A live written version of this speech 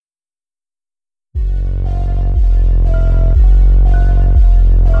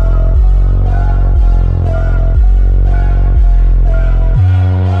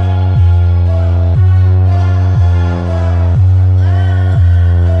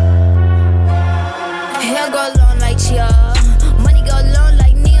grow long like Chia. Money go long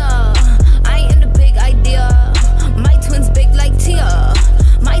like Nia. I am the big idea. My twins big like Tia.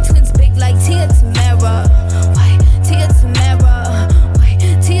 My twins big like Tia Tamara. Why Tia Tamara? Why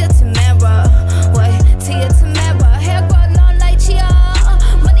Tia Tamara? Why Tia Tamara? Hair grow long like Chia.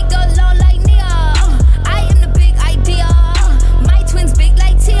 Money go long like Nia. I am the big idea. My twins big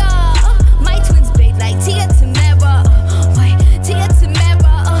like Tia. My twins big like Tia Tamara. Why Tia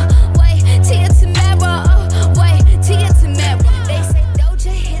Tamara? Why Tia Tamara? Why Tia Tamara? They say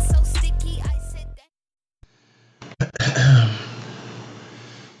Doja hit so sticky. I said that.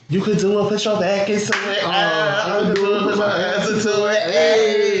 You could do it, put your back into it. I could do it, put your ass into it.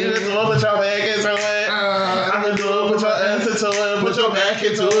 Hey, you could do it, put your back into it. I could do it, put your ass into it. Put your back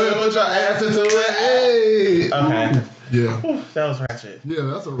into it, put your ass into it. Hey. Okay. Yeah. Whew, that was ratchet. Yeah,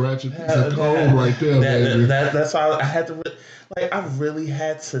 that's a ratchet piece of code right there, baby. That's why I had to, I really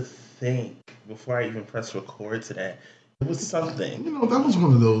had to think before I even pressed record today. It was something. You know, that was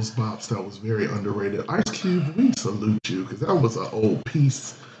one of those bops that was very underrated. Ice Cube, we salute you, because that was an old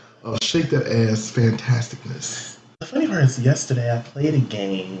piece of Shake That Ass fantasticness. The funny part is yesterday I played a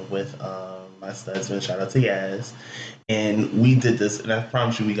game with my studsman, shout out to Yaz, and we did this, and I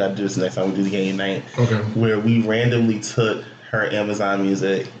promise you we got to do this next time we do the game night, okay, where we randomly took her Amazon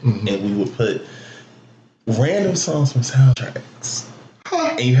Music and we would put random songs from soundtracks.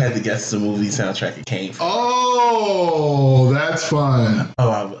 And you had to guess the movie soundtrack it came from. Oh, that's fun.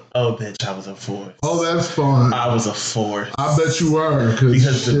 Oh, bitch, I was a force. Oh, that's fun. I was a force. I bet you were.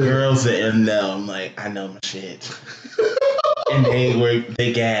 Because the girls didn't know. I'm like, I know my shit. And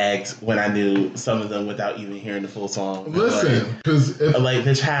they gagged when I knew some of them without even hearing the full song. Listen, because I'm like,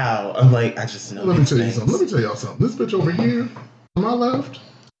 bitch, how? I'm like, I just know. Let me tell you something. Let me tell y'all something. This bitch over here, on my left,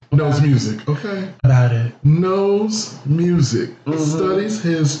 knows music, okay? About it. Knows music. Studies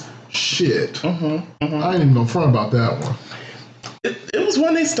his shit. I ain't even gonna front about that one. It was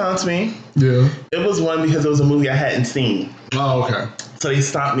one they stopped me. Yeah. It was one because it was a movie I hadn't seen. Oh, okay. So they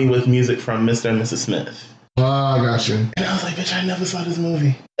stopped me with music from Mr. and Mrs. Smith. I got you. And I was like, bitch, I never saw this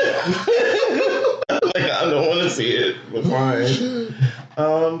movie. Like, I don't want to see it. But fine.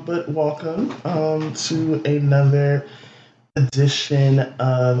 But welcome to another edition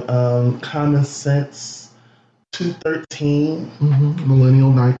of Common Sense 213.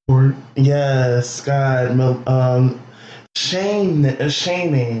 Millennial Night Court. Yes, God. Shaming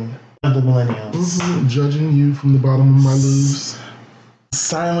of the millennials. Judging you from the bottom of my lubes.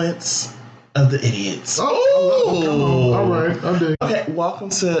 Silence of the idiots. Oh, all right. I dig. Okay, welcome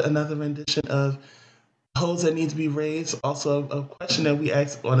to another rendition of Hoes That Need to Be Raised. Also, a question that we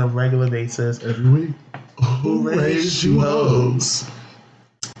ask on a regular basis every week. Who raised you hoes?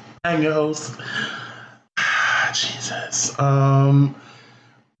 I'm your host. Jesus. I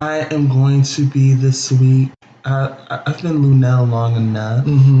am going to be this week. I've been Lunel long enough.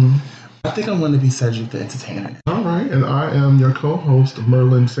 I think I'm going to be Cedric the Entertainer. All right, and I am your co-host,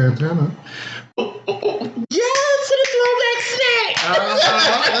 Merlin Santana. Yes, to the throwback snack.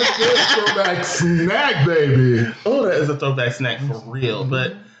 That's good, throwback snack, baby. Oh, that is a throwback snack for real.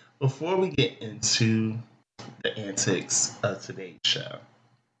 But before we get into the antics of today's show,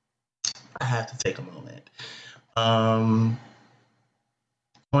 I have to take a moment. On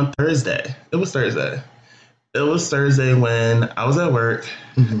Thursday, it was Thursday when I was at work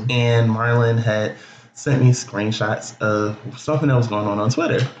and Marlon had sent me screenshots of something that was going on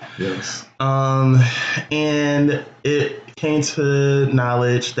Twitter. Yes. And it came to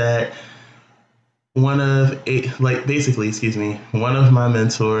knowledge that one of my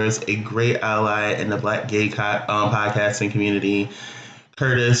mentors, a great ally in the Black gay podcasting community,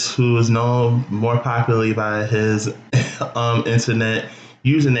 Curtis, who is known more popularly by his internet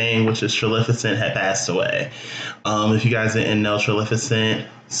username, which is Trilificent, had passed away. If you guys didn't know, Trilificent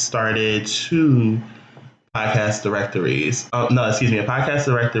started two podcast directories. A podcast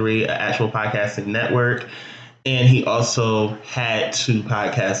directory, an actual podcasting network, and he also had two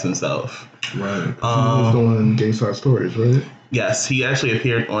podcasts himself. Right. He was doing Gay Side Stories, right? Yes, he actually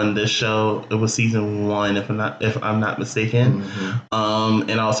appeared on this show. It was season 1, if I'm not mistaken.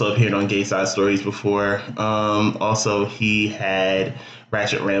 And also appeared on Gay Side Stories before. Also, he had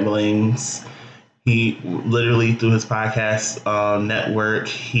Ratchet Ramblings. He literally, through his podcast network,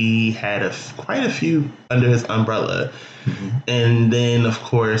 he had quite a few under his umbrella. And then, of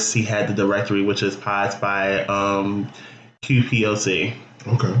course, he had the directory, which is Pods by QPOC.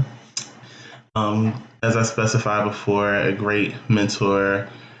 Okay. As I specified before, a great mentor,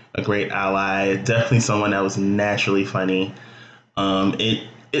 a great ally, definitely someone that was naturally funny.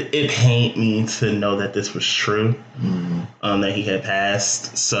 It pained me to know that this was true. that he had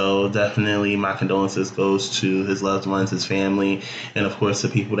passed. So definitely my condolences goes to his loved ones, his family, and of course the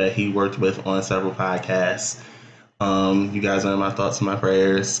people that he worked with on several podcasts. You guys are in my thoughts and my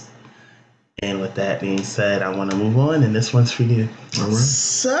prayers. And with that being said, I want to move on, and this one's for you. All right.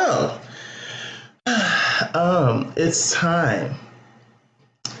 So, it's time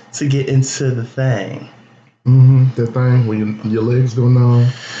to get into the thing. The thing where your legs go numb.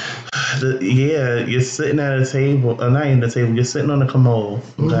 You're sitting at a table. Not even a table. You're sitting on a commode.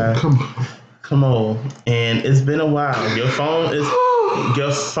 Okay? Come on. Commode, and it's been a while. Your phone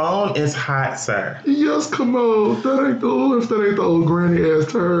is hot, sir. Yes, come on. That ain't the old granny ass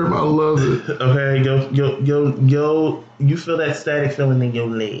term. I love it. Okay, you feel that static feeling in your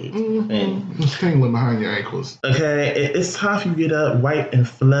leg. Mm-hmm. It's tingling behind your ankles. Okay, it's time for you to get up, wipe and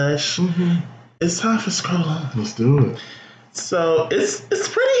flush. It's time for scroll on. Let's do it. So it's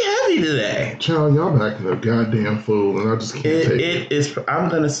pretty heavy today. Child, y'all acting a goddamn fool, and I just can't take it. It is. I'm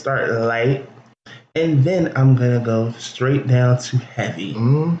gonna start light, and then I'm gonna go straight down to heavy.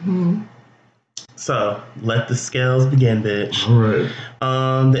 So let the scales begin, bitch. All right.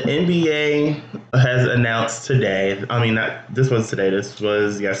 The NBA has announced today. I mean, this was today. This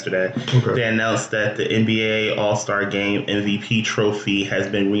was yesterday. Okay. They announced that the NBA All-Star Game MVP trophy has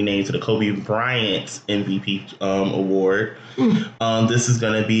been renamed to the Kobe Bryant MVP award. This is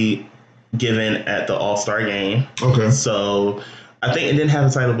going to be given at the All-Star Game. Okay. So I think it didn't have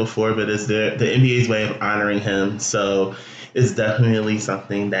a title before, but it's the NBA's way of honoring him. So it's definitely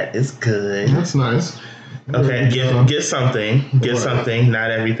something that is good. That's nice. Okay, get something. Get something.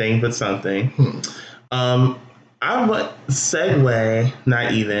 Not everything, but something. I want segue.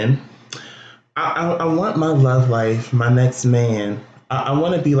 Not even. I want my love life, my next man. I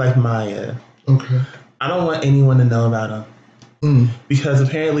want to be like Maya. Okay. I don't want anyone to know about him because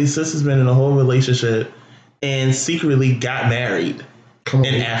apparently sis has been in a whole relationship and secretly got married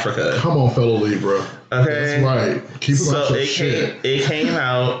in Africa. Come on, fellow Libra. Okay, that's right. Keep about your shit. It came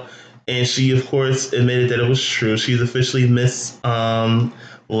out. And she, of course, admitted that it was true. She's officially Miss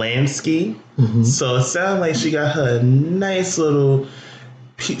Lansky. So it sounded like she got her nice little...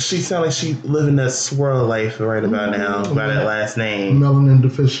 She sounded like she living that swirl life right about now by that last name. Melanin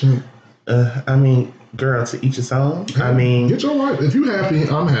deficient. I mean, girl, to each his own. Hey, I mean... Get your life. If you happy,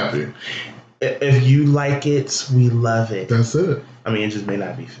 I'm happy. If you like it, we love it. That's it. I mean, it just may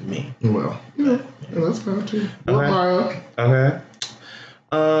not be for me. Well, yeah that's fine too. Okay.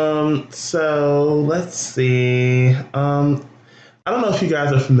 So let's see. I don't know if you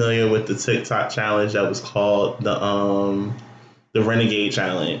guys are familiar with the TikTok challenge that was called the Renegade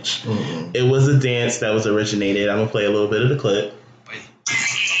Challenge. It was a dance that was originated. I'm gonna play a little bit of the clip.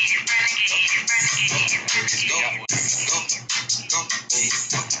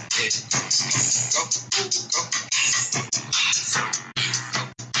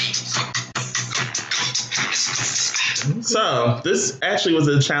 So this actually was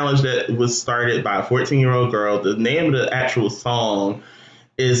a challenge that was started by a 14-year-old girl. The name of the actual song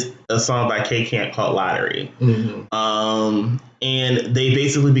is a song by K-Camp called Lottery. And they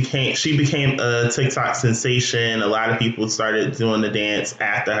basically she became a TikTok sensation. A lot of people started doing the dance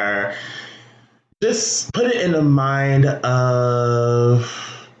after her. Just put it in the mind of...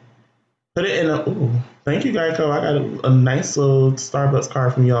 Thank you, Geico. I got a nice little Starbucks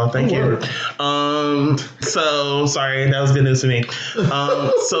card from y'all. Thank you. So, sorry, that was good news to me.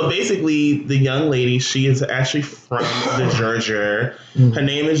 So basically, the young lady, she is actually from the Georgia. Her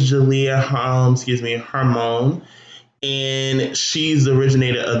name is Jalea Harmon. And she's the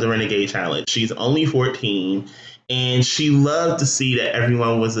originator of the Renegade Challenge. She's only 14. And she loved to see that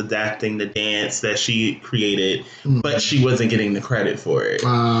everyone was adapting the dance that she created, but she wasn't getting the credit for it.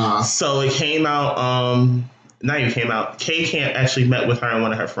 So it came out, K-Camp actually met with her and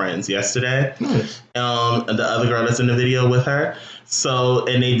one of her friends yesterday. Nice. The other girl that's in the video with her. So,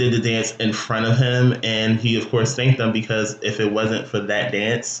 and they did the dance in front of him. And he, of course, thanked them because if it wasn't for that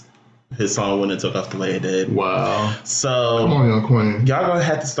dance, his song wouldn't have took off the way it did. Wow. So, come on, young queen. Y'all gonna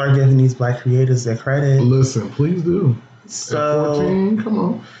have to start giving these black creators their credit. Listen, please do. So, at 14, come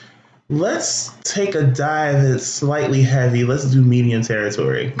on. Let's take a dive that's slightly heavy. Let's do medium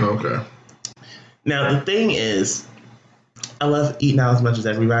territory. Okay. Now, the thing is, I love eating out as much as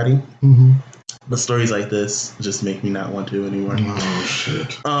everybody. But stories like this just make me not want to anymore. Oh,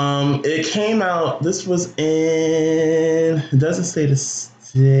 shit. It came out, this was in, it doesn't say the state.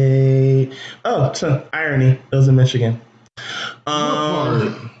 Oh, irony. It was in Michigan.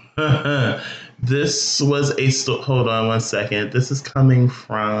 This was hold on one second. This is coming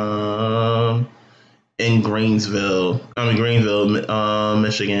from in Greenville,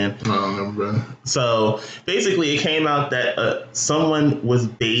 Michigan. Oh, never been. So basically, it came out that someone was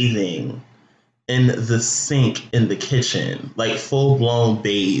bathing in the sink in the kitchen, like full blown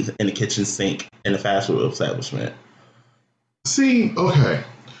bathe in the kitchen sink in a fast food establishment. See, okay.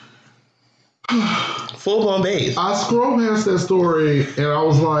 Full blown bathe. I scrolled past that story and I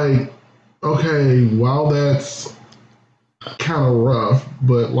was like, okay, wow, that's kind of rough.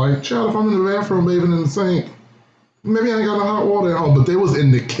 But like, child, if I'm in the bathroom bathing in the sink, maybe I ain't got no hot water at home. But they was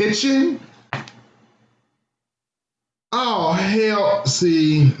in the kitchen. Oh hell!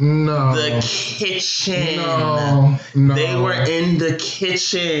 See, no. The kitchen. No. They were in the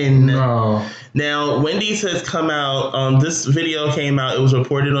kitchen. No. Now, Wendy's has come out. This video came out. It was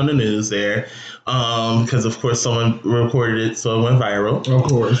reported on the news there. Because, of course, someone recorded it, so it went viral. Of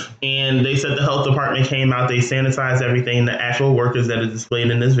course. And they said the health department came out. They sanitized everything. The actual workers that are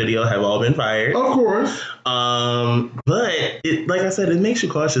displayed in this video have all been fired. Of course. But, like I said, it makes you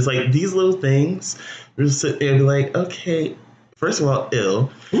cautious. Like, these little things, you're just sitting there and be like, okay, first of all,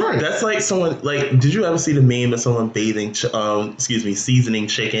 ill. Right. That's like someone, like, did you ever see the meme of someone bathing, seasoning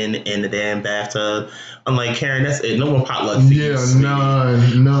chicken in the damn bathtub? I'm like, Karen, that's it. No more potluck for you. Yeah,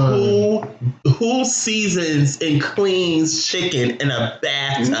 none. Who seasons and cleans chicken in a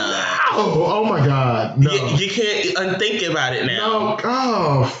bathtub? Oh my God. No. You can't unthink about it now. No.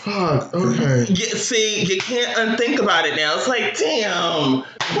 Oh, fuck. Okay. See, you can't unthink about it now. It's like, damn,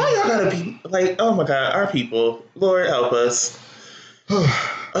 why y'all gotta be like, oh my God, our people, Lord help us.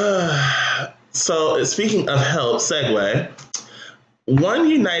 So, speaking of help, segue. One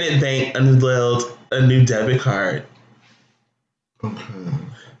United Bank unveiled a new debit card. Okay.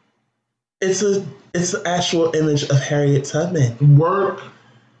 It's an actual image of Harriet Tubman. Work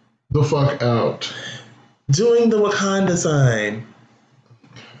the fuck out. Doing the Wakanda sign.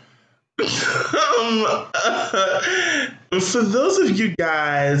 For those of you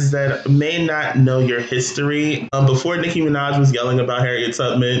guys that may not know your history, before Nicki Minaj was yelling about Harriet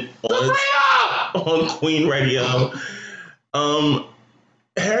Tubman on Queen Radio,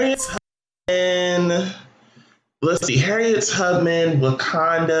 Harriet Tubman, let's see, Harriet Tubman,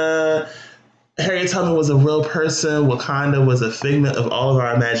 Wakanda. Harriet Tubman was a real person. Wakanda was a figment of all of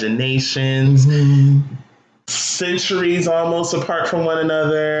our imaginations. Mm-hmm. Centuries almost apart from one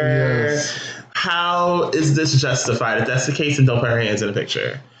another. Yes. How is this justified? If that's the case, then don't put her hands in the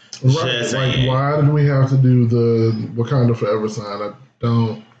picture. Right. Just Like, saying. why did we have to do the Wakanda Forever sign? I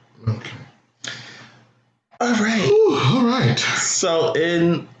don't. Okay. All right. Ooh, all right. So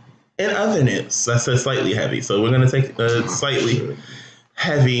in other news, I said slightly heavy. So we're gonna take a slightly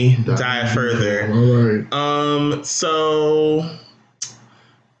heavy dive further. All right. So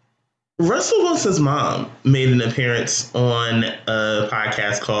Russell Wilson's mom made an appearance on a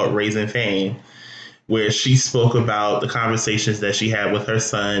podcast called Raising Fame, where she spoke about the conversations that she had with her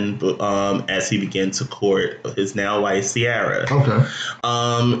son as he began to court his now wife, Ciara. Okay.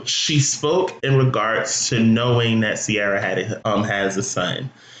 She spoke in regards to knowing that Ciara has a son.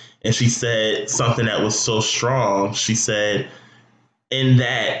 And she said something that was so strong. She said, in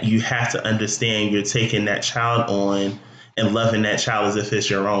that, you have to understand you're taking that child on and loving that child as if it's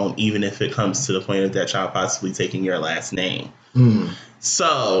your own, even if it comes to the point of that child possibly taking your last name. Mm.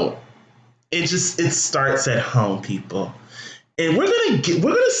 So it starts at home, people. And we're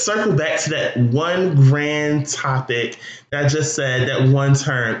gonna circle back to that one grand topic that I just said, that one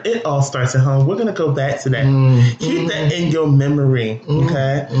term. It all starts at home. We're gonna go back to that. Keep that in your memory,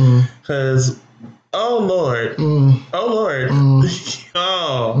 okay? Because oh Lord,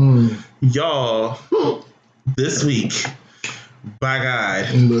 y'all, this week, by God.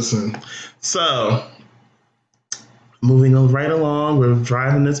 Listen. So, moving on right along, we're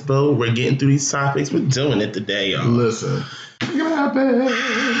driving this boat, we're getting through these topics, we're doing it today, y'all. Listen.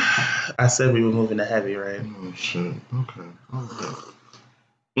 I said we were moving to heavy, right? Oh shit. Okay.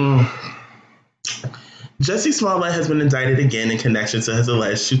 Jussie Smollett has been indicted again in connection to his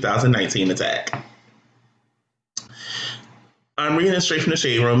alleged 2019 attack. I'm reading it straight from the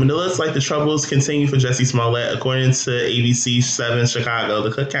Shade Room, and it looks like the troubles continue for Jussie Smollett. According to ABC 7 Chicago,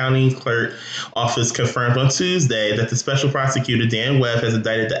 the Cook County Clerk Office confirmed on Tuesday that the special prosecutor, Dan Webb, has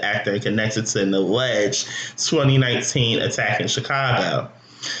indicted the actor in connection to an alleged 2019 attack in Chicago.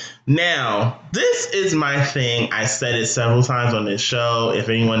 Now, this is my thing. I said it several times on this show. If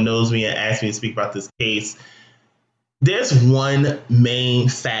anyone knows me and asks me to speak about this case, there's one main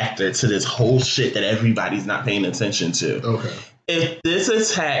factor to this whole shit that everybody's not paying attention to. Okay. If this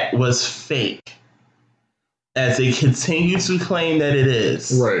attack was fake, as they continue to claim that it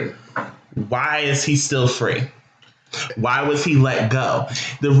is, right, why is he still free? Why was he let go?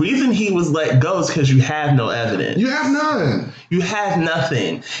 The reason he was let go is because you have no evidence. You have none. You have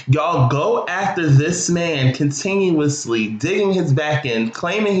nothing. Y'all go after this man continuously, digging his back end,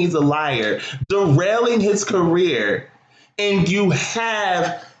 claiming he's a liar, derailing his career, and you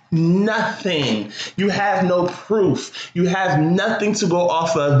have nothing. You have no proof. You have nothing to go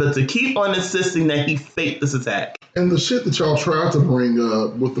off of but to keep on insisting that he faked this attack. And the shit that y'all tried to bring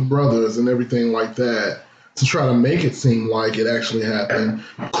up with the brothers and everything like that to try to make it seem like it actually happened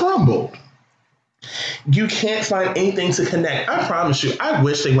crumbled. You can't find anything to connect. I promise you. I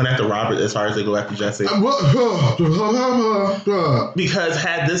wish they went after Robert as hard as they go after Jesse. Because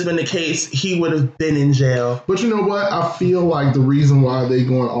had this been the case, he would have been in jail. But you know what? I feel like the reason why they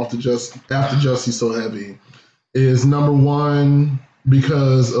going after Jesse so heavy is, number one,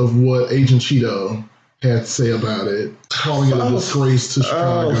 because of what Agent Cheeto had to say about it, calling it a disgrace to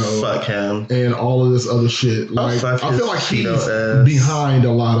Chicago. Oh, fuck him. And all of this other shit. Like, I feel like he's behind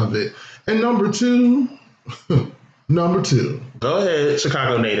a lot of it. And number two, go ahead,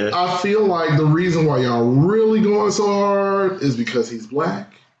 Chicago native. I feel like the reason why y'all really going so hard is because he's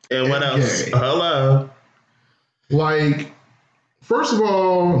black. And what else? Gay. Hello. Like, first of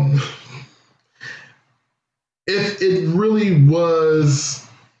all, if it really was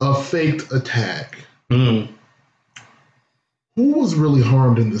a faked attack, who was really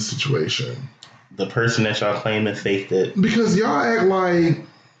harmed in this situation? The person that y'all claiming faked it. Because y'all act like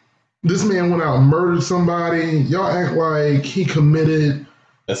this man went out and murdered somebody. Y'all act like he committed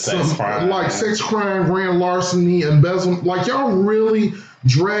a sex crime. Like sex crime, grand larceny, embezzlement. Like, y'all really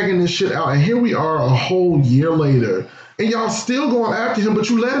dragging this shit out. And here we are a whole year later. And y'all still going after him, but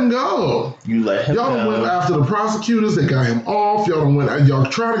you let him go. You let him Y'all go. went after the prosecutors. They got him off. Y'all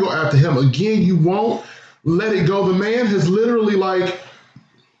trying to go after him again. You won't let it go. The man has literally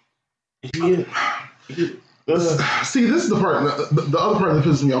See, this is the part. The other part that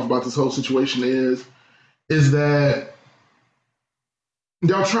pisses me off about this whole situation is that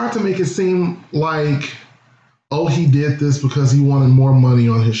y'all tried to make it seem like, oh, he did this because he wanted more money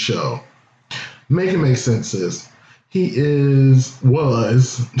on his show. Make it make sense, sis. He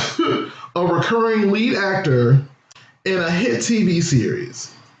was a recurring lead actor in a hit TV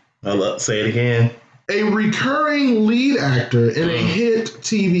series. Say it again. A recurring lead actor in a hit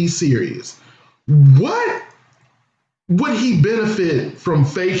TV series. What would he benefit from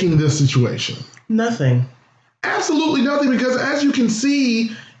faking this situation? Nothing. Absolutely nothing, because as you can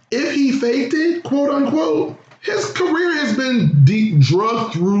see, if he faked it, quote unquote, his career has been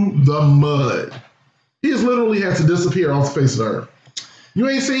drugged through the mud. He has literally had to disappear off the face of the earth. You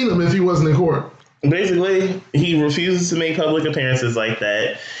ain't seen him if he wasn't in court. Basically, he refuses to make public appearances like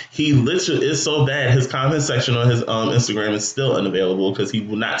that. He literally is so bad. His comment section on his Instagram is still unavailable because he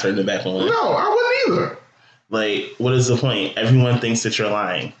will not turn it back on. No, I wouldn't either. Like, what is the point? Everyone thinks that you're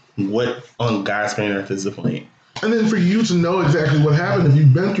lying. What on God's green earth is the point? And then for you to know exactly what happened, if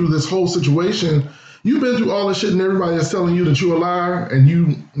you've been through this whole situation, you've been through all this shit and everybody is telling you that you're a liar and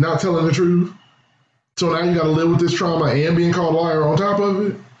you not telling the truth. So now you got to live with this trauma and being called a liar on top of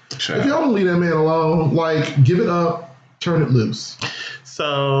it. Sure. If y'all don't leave that man alone, like, give it up, turn it loose.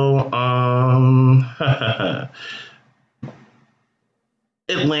 So,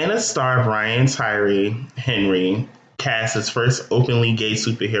 Atlanta star Brian Tyree Henry cast his first openly gay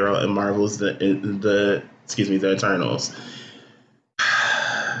superhero in Marvel's The Eternals.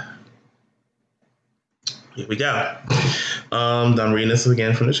 Here we go. I'm reading this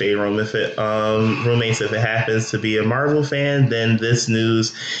again from the Shade Room. If it roommates, if it happens to be a Marvel fan, then this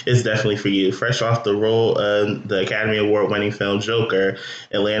news is definitely for you. Fresh off the role of the Academy Award-winning film Joker,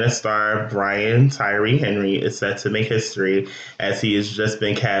 Atlanta star Brian Tyree Henry is set to make history as he has just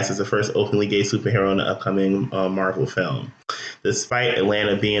been cast as the first openly gay superhero in the upcoming Marvel film. Despite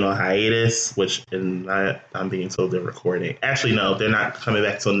Atlanta being on hiatus, which I'm being told they're recording. Actually, no, they're not coming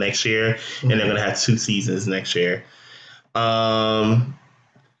back till next year, and they're going to have 2 seasons next year. Brian,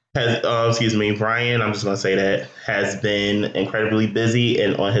 I'm just going to say that, has been incredibly busy,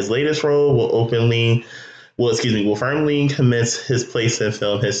 and on his latest role will firmly commence his place in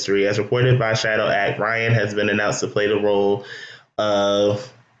film history. As reported by Shadow Act, Brian has been announced to play the role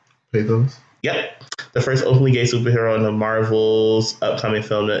of Pathos? Yep. The first openly gay superhero in the Marvel's upcoming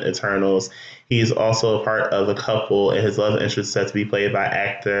film, The Eternals. He is also a part of a couple, and his love interest is set to be played by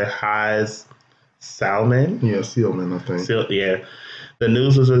actor Haz Salman. Yeah, Sealman, I think. Yeah. The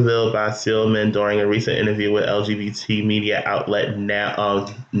news was revealed by Sealman during a recent interview with LGBT media outlet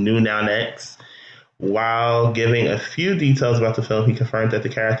New Now Next. While giving a few details about the film, he confirmed that the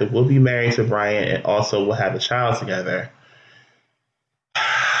character will be married to Brian and also will have a child together.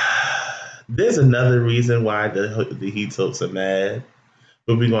 There's another reason why the Heat folks are mad,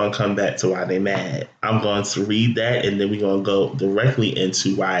 but we're going to come back to why they're mad. I'm going to read that, and then we're going to go directly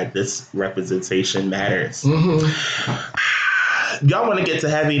into why this representation matters. Y'all want to get to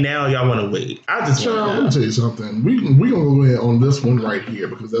heavy now, or y'all want to wait? I just want to let me tell you something. We going to go ahead on this one right here,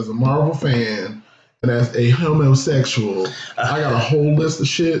 because as a Marvel fan and as a homosexual, I got a whole list of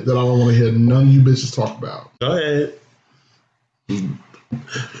shit that I don't want to hear none of you bitches talk about. Go ahead.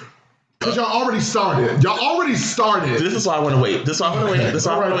 Because y'all already started. This is why I want to wait. This is why I want to wait. This is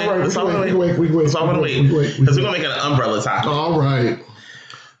why I want to wait. This is why I want to wait. This is why I want to wait. Because we're going to make it an umbrella topic. All right.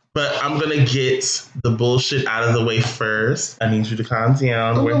 But I'm going to get the bullshit out of the way first. I need you to calm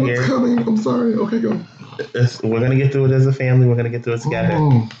down. We're here. It's coming. I'm sorry. Okay, go. We're going to get through it as a family. We're going to get through it together.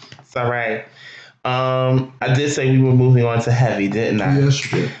 It's all right. I did say we were moving on to heavy, didn't I? Yes,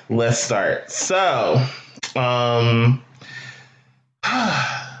 you did. Let's start. So,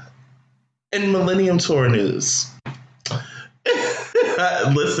 in Millennium Tour news.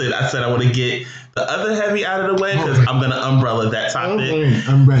 Listen, I said I want to get the other heavy out of the way because I'm going to umbrella that topic.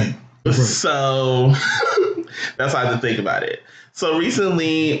 I'm right. So that's how I had to think about it. So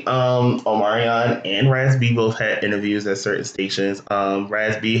recently, Omarion and Raz B both had interviews at certain stations.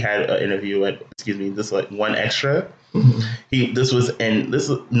 Raz B had an interview at, this like One Extra. One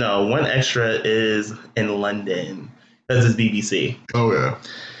Extra is in London because it's BBC. Oh yeah.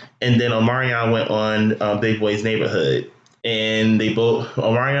 And then Omarion went on Big Boy's Neighborhood. And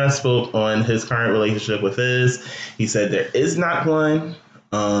Omarion spoke on his current relationship with Fizz. He said there is not one.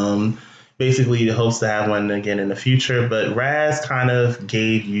 Basically, he hopes to have one again in the future. But Raz kind of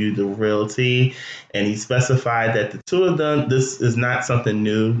gave you the real tea. And he specified that the two of them, this is not something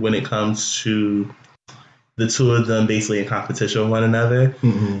new when it comes to the two of them basically in competition with one another.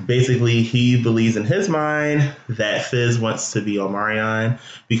 Mm-hmm. Basically, he believes in his mind that Fizz wants to be Omarion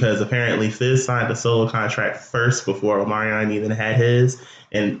because apparently Fizz signed a solo contract first before Omarion even had his.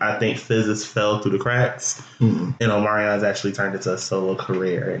 And I think Fizz's fell through the cracks. Mm-hmm. And Omarion's actually turned into a solo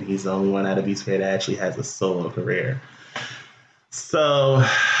career. And he's the only one out of B2K that actually has a solo career. So,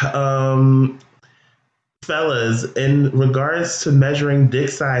 fellas, in regards to measuring dick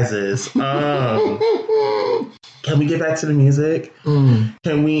sizes, can we get back to the music?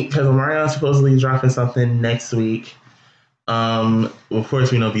 Can we? Because Omarion's supposedly dropping something next week. Of course,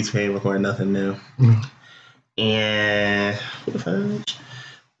 we know B2K recording nothing new. And what the fudge?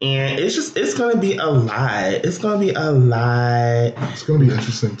 And it's going to be a lot. It's going to be a lot. It's going to be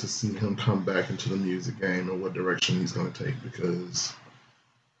interesting to see him come back into the music game and what direction he's going to take because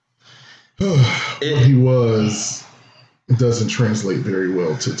what he was doesn't translate very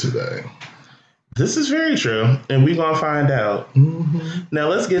well to today. This is very true, and we're gonna find out. Mm-hmm. Now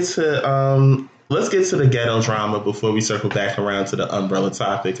let's get to the ghetto drama before we circle back around to the umbrella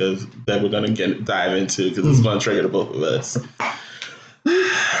topic that we're gonna dive into because it's gonna trigger the both of us.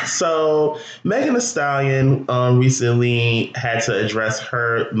 So Megan Thee Stallion recently had to address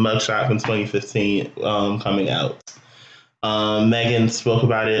her mugshot from 2015 coming out. Megan spoke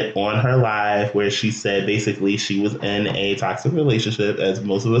about it on her live where she said basically she was in a toxic relationship, as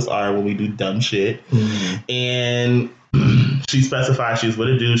most of us are when we do dumb shit. Mm-hmm. And she specified she was with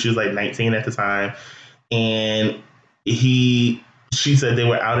a dude. She was like 19 at the time. And she said they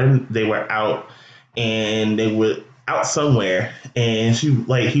were out and they were out somewhere. And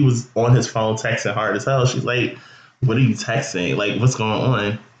he was on his phone texting hard as hell. She's like, what are you texting? Like, what's going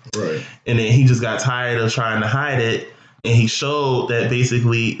on? Right. And then he just got tired of trying to hide it. And he showed that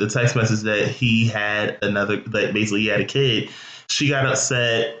basically the text message that he had he had a kid. She got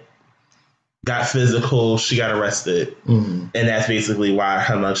upset, got physical, she got arrested. Mm-hmm. And that's basically why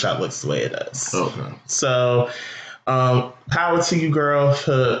her mugshot looks the way it does. Okay. So, power to you, girl,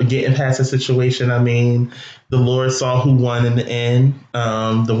 for getting past the situation. I mean, the Lord saw who won in the end.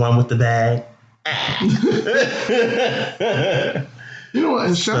 The one with the bag. You know what?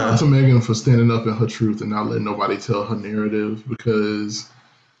 And shout out to Megan for standing up in her truth and not letting nobody tell her narrative because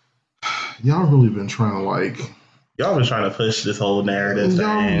y'all really been trying to y'all been trying to push this whole narrative.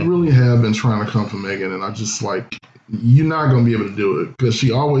 Y'all really have been trying to come for Megan, and I just you're not gonna be able to do it because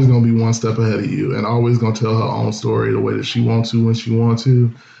she always gonna be one step ahead of you and always gonna tell her own story the way that she wants to when she wants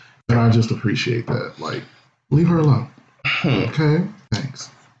to, and I just appreciate that. Leave her alone. Okay, thanks.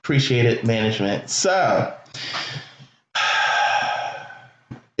 Appreciate it, management. So.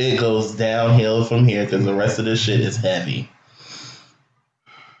 It goes downhill from here because the rest of this shit is heavy.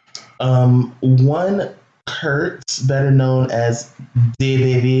 One Kurtz, better known as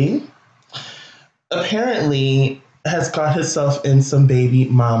DaBaby, apparently has got himself in some baby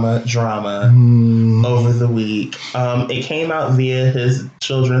mama drama over the week. It came out via his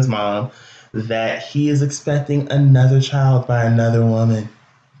children's mom that he is expecting another child by another woman.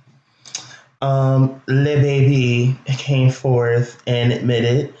 Le Baby came forth and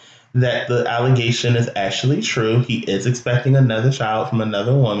admitted that the allegation is actually true. He is expecting another child from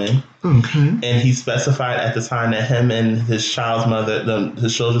another woman. Okay. And he specified at the time that him and his child's mother,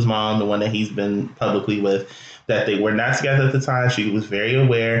 his children's mom, the one that he's been publicly with, that they were not together at the time. She was very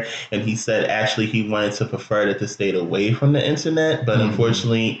aware. And he said actually he wanted to prefer that this stayed away from the internet. But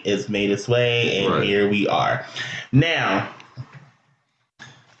unfortunately, it's made its way. And here we are. Now,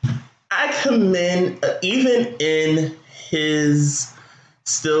 I commend, even in his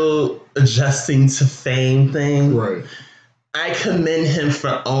still adjusting to fame thing, right, I commend him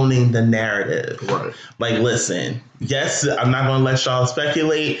for owning the narrative. Right. Like, listen, yes, I'm not going to let y'all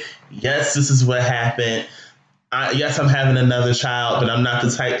speculate. Yes, this is what happened. Yes, I'm having another child, but I'm not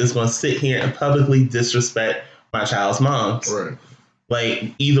the type that's going to sit here and publicly disrespect my child's moms. Right.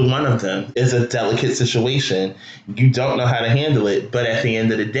 Like, either one of them is a delicate situation. You don't know how to handle it, but at the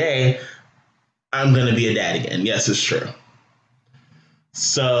end of the day, I'm going to be a dad again. Yes, it's true.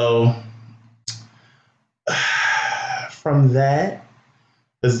 So, from that,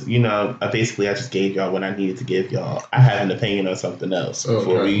 because, you know, I just gave y'all what I needed to give y'all. I have an opinion on something else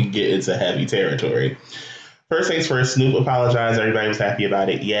before we get into heavy territory. First things first, Snoop apologized. Everybody was happy about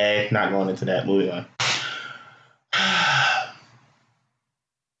it. Yay. Not going into that. Moving on.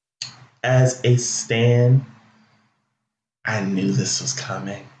 As a stan, I knew this was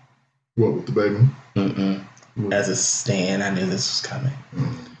coming. What, with the baby? Mm-mm. As a stan, I knew this was coming.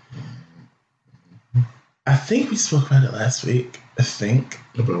 I think we spoke about it last week. I think.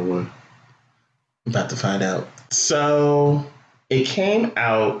 About what? About to find out. So, it came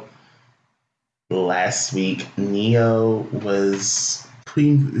out last week. Neo was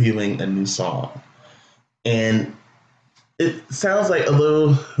previewing a new song. And it sounds like a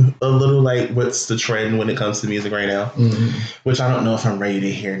little like what's the trend when it comes to music right now, which I don't know if I'm ready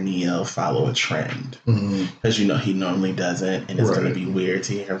to hear Neo follow a trend, because you know he normally doesn't, and it's going to be weird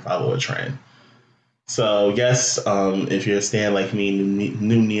to hear him follow a trend. So yes, if you're a stan like me,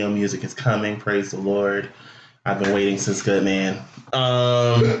 new Neo music is coming. Praise the Lord. I've been waiting since Good Man.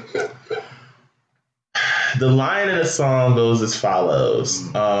 The line in the song goes as follows.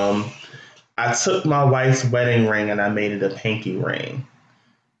 I took my wife's wedding ring and I made it a pinky ring.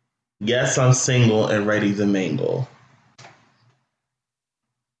 Yes, I'm single and ready to mingle.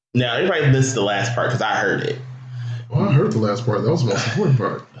 Now, everybody missed the last part because I heard it. Well, I heard the last part. That was the most important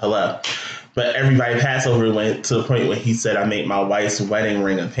part. Hello. But everybody passed over and went to the point where he said, I made my wife's wedding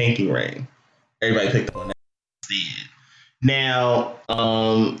ring a pinky ring. Everybody picked up on that. Now,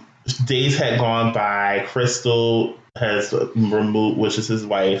 days had gone by. Crystal has removed, which is his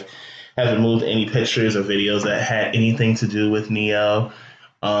wife, has removed any pictures or videos that had anything to do with Neo.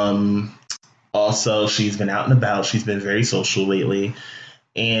 Also, she's been out and about. She's been very social lately.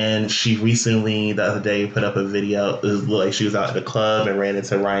 And she recently, the other day, put up a video. It looked like she was out at the club and ran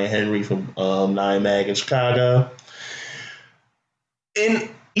into Ryan Henry from 9 Mag in Chicago. And,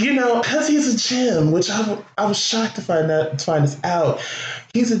 you know, because he's a gym, which I was shocked to find this out.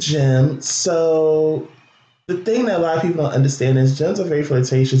 He's a gym, so the thing that a lot of people don't understand is gyms are very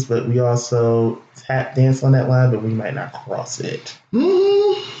flirtatious, but we also tap dance on that line, but we might not cross it.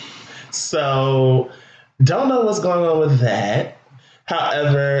 So, don't know what's going on with that.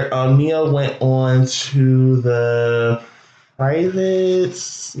 However, Neo went on to the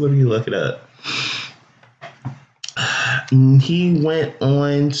private. Let me look it up. He went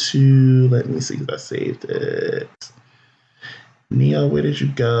on to, let me see because I saved it. Neo, where did you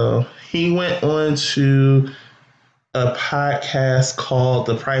go? He went on to a podcast called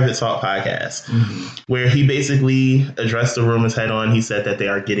the Private Talk Podcast, where he basically addressed the rumors head on. He said that they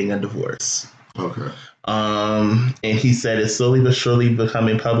are getting a divorce. Okay. And he said it's slowly but surely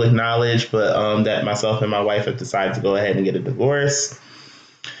becoming public knowledge, but that myself and my wife have decided to go ahead and get a divorce.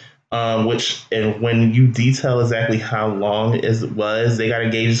 And when you detail exactly how long it was, they got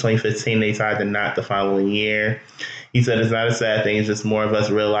engaged in 2015. They tied the knot the following year. He said it's not a sad thing. It's just more of us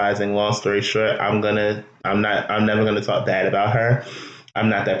realizing. Long story short, I'm never gonna talk bad about her. I'm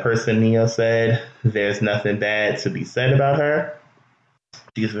not that person. Neo said there's nothing bad to be said about her.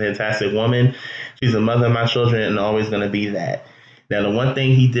 She's a fantastic woman. She's the mother of my children and always gonna be that. Now, the one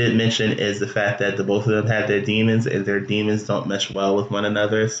thing he did mention is the fact that the both of them have their demons, and their demons don't mesh well with one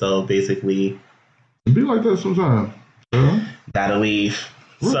another. So basically, it be like that sometimes. Yeah. Gotta leave.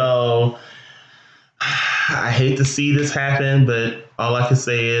 Right. So I hate to see this happen, but all I can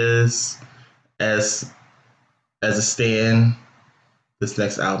say is, as a stan, This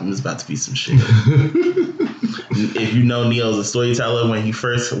next album is about to be some shit. If you know Neil's a storyteller, when I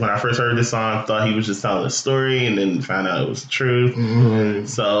first heard this song, I thought he was just telling a story, and then found out it was the truth. Mm-hmm.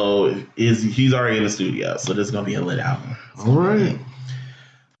 So he's already in the studio, so this is gonna be a lit album. All right.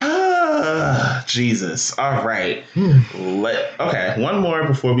 Jesus. All right. Okay, one more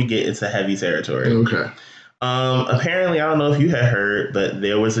before we get into heavy territory. Okay. Apparently, I don't know if you had heard, but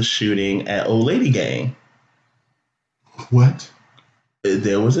there was a shooting at Old Lady Gang. What?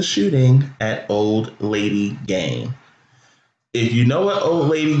 There was a shooting at Old Lady Gang. If you know what Old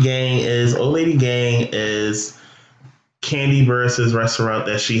Lady Gang is Candy Burris' restaurant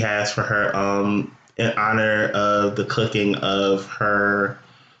that she has for her in honor of the cooking of her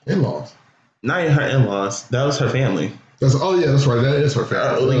in-laws. Not even her in-laws. That was her family. That's right. That is her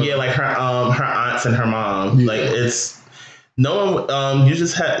family. Yeah, like her aunts and her mom. Yeah. Like it's no one. You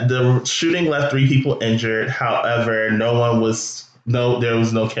just had the shooting left 3 people injured. However, there was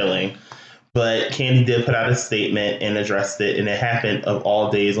no killing. But Candy did put out a statement and addressed it, and it happened of all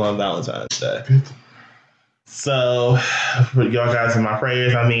days on Valentine's Day. So, y'all guys in my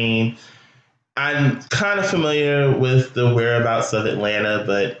prayers. I mean, I'm kind of familiar with the whereabouts of Atlanta,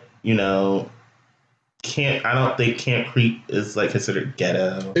 but you know, I don't think Camp Creek is like considered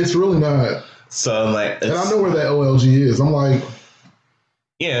ghetto. It's really not. So I'm like, and I know where that OLG is. I'm like,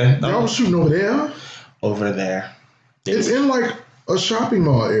 yeah, y'all was shooting over there. Over there, it's in like a shopping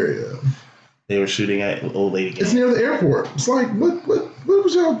mall area. They were shooting at Old Lady Gang. It's near the airport. It's like, what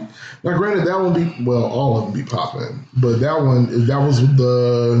was y'all? Now, granted, that one all of them be popping, but that was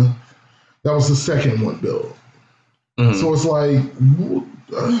the second one built. Mm-hmm. So it's like,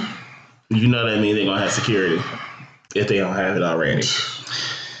 you know that means they're gonna have security if they don't have it already.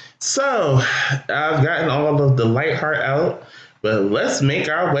 So I've gotten all of the light heart out, but let's make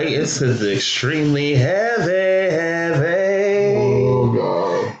our way into the extremely heavy. Oh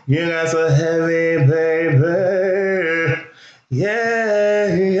God! You got so heavy, baby. Yeah,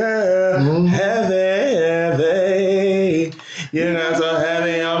 mm-hmm. heavy. You got so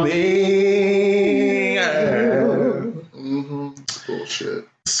heavy on me. Mm-hmm. Bullshit.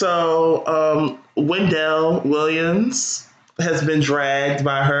 So, Wendell Williams has been dragged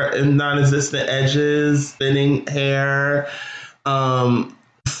by her non-existent edges, thinning hair,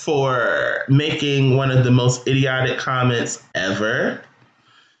 for making one of the most idiotic comments ever.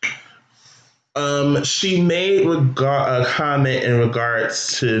 She made a comment in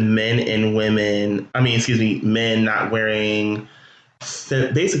regards to men not wearing,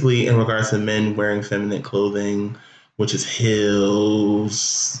 basically in regards to men wearing feminine clothing, which is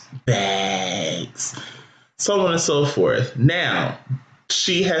heels, bags, so on and so forth. Now,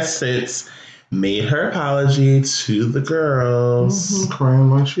 she has since made her apology to the girls. Mm-hmm, crying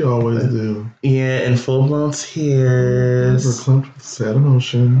like she always do. Yeah, in full-blown tears. Verklempt with sad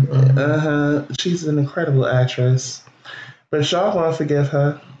emotion. She's an incredible actress. But y'all want to forgive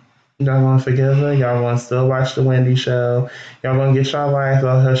her. Y'all want to forgive her. Y'all want to still watch the Wendy show. Y'all want to get y'all life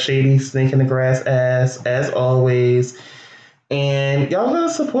on her shady snake in the grass ass, as always. And y'all going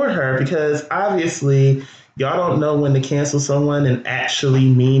to support her because obviously y'all don't know when to cancel someone and actually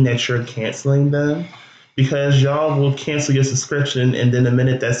mean that you're canceling them, because y'all will cancel your subscription and then the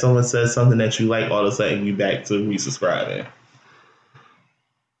minute that someone says something that you like, all of a sudden you back to resubscribing.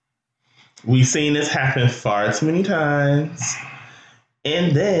 We've seen this happen far too many times.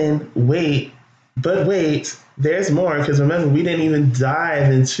 And then, wait, there's more, because remember, we didn't even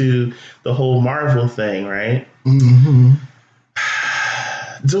dive into the whole Marvel thing, right? Mm-hmm.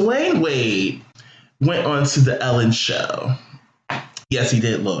 Dwayne Wade went on to the Ellen show. Yes, he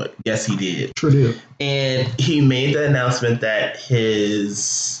did, Lord. Yes, he did. Sure did. And he made the announcement that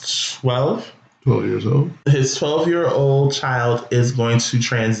his 12 years old. His 12-year-old child is going to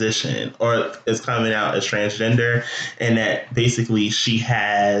transition, or is coming out as transgender, and that basically she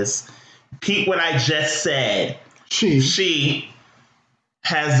has, repeat what I just said. She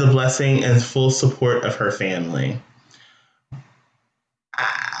has the blessing and full support of her family.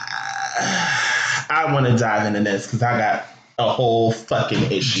 I want to dive into this because I got a whole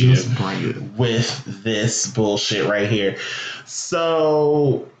fucking issue with this bullshit right here.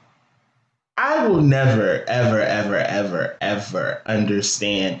 So I will never, ever, ever, ever, ever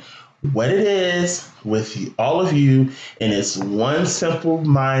understand what it is with all of you in this one simple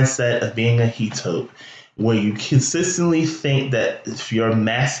mindset of being a hetope, where you consistently think that if your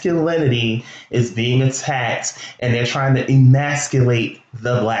masculinity is being attacked and they're trying to emasculate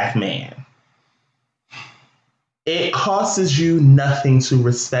the black man. It costs you nothing to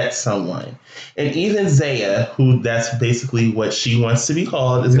respect someone. And even Zaya, who that's basically what she wants to be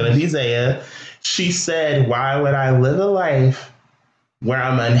called, is going to be Zaya. She said, why would I live a life where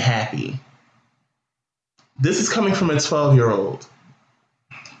I'm unhappy. This is coming from a 12-year-old.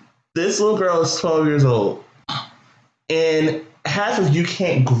 This little girl is 12 years old. And half of you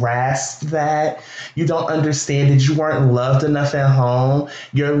can't grasp that. You don't understand that you weren't loved enough at home.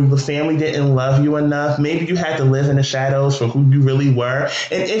 Your family didn't love you enough. Maybe you had to live in the shadows for who you really were.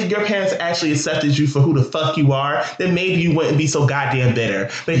 And if your parents actually accepted you for who the fuck you are, then maybe you wouldn't be so goddamn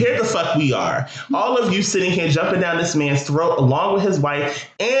bitter. But here the fuck we are. All of you sitting here jumping down this man's throat along with his wife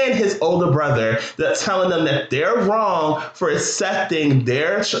and his older brother, that's telling them that they're wrong for accepting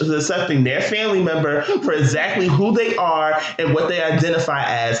their family member for exactly who they are and what they identify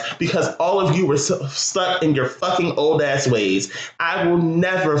as, because all of you were stuck in your fucking old ass ways. I will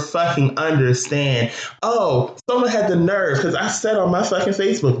never fucking understand. Oh, someone had the nerve, because I said on my fucking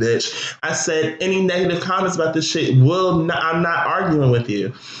Facebook, bitch, I said any negative comments about this shit I'm not arguing with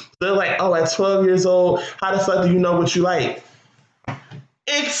you. They're like, oh, at 12 years old, how the fuck do you know what you like?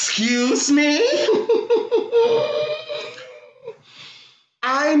 Excuse me?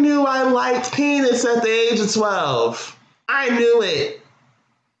 I knew I liked penis at the age of 12. I knew it.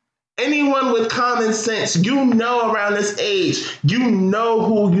 Anyone with common sense, you know around this age, you know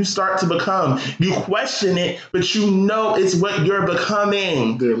who you start to become. You question it, but you know it's what you're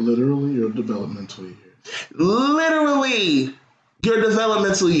becoming. They're literally your developmental years. Literally your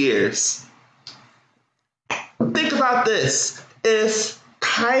developmental years. Think about this. If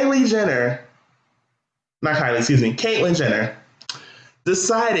Caitlyn Jenner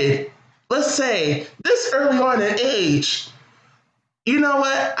decided, let's say, this early on in age, you know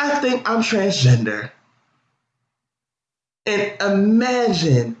what? I think I'm transgender. And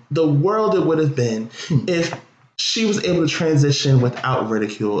imagine the world it would have been if she was able to transition without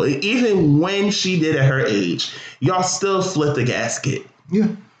ridicule. Even when she did at her age, y'all still flipped the gasket. Yeah.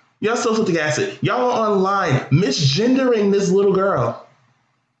 Y'all still flipped the gasket. Y'all are online misgendering this little girl.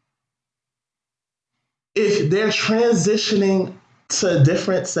 If they're transitioning to a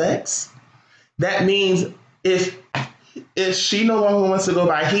different sex, that means if she no longer wants to go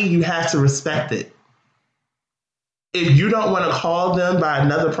by he, you have to respect it. If you don't want to call them by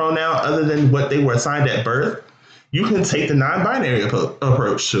another pronoun other than what they were assigned at birth, you can take the non-binary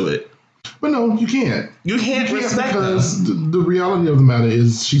approach to it. But no, you can't. You can't respect because them. the reality of the matter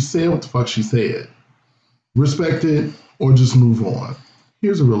is she said what the fuck she said. Respect it or just move on.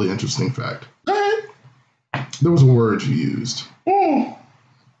 Here's a really interesting fact. Go ahead. There was a word you used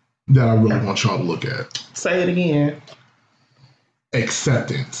that I really want y'all to look at. Say it again.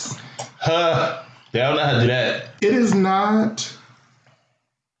 Acceptance. They don't know how to do that. It is not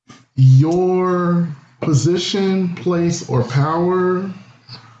your position, place, or power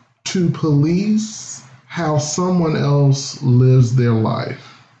to police how someone else lives their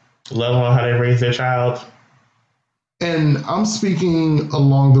life. Love on how they raise their child. And I'm speaking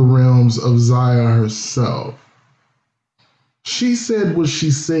along the realms of Zaya herself. She said what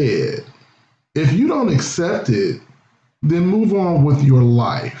she said. If you don't accept it, then move on with your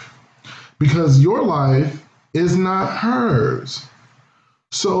life. Because your life is not hers.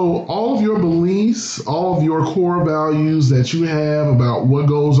 So all of your beliefs, all of your core values that you have about what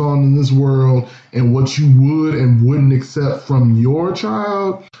goes on in this world and what you would and wouldn't accept from your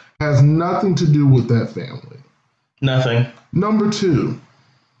child has nothing to do with that family. Nothing. Number 2,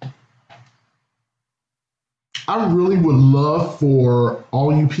 I really would love for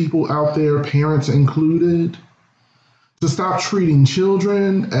all you people out there, parents included, to stop treating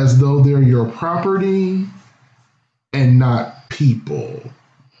children as though they're your property and not people.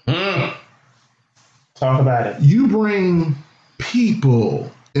 Talk about it. You bring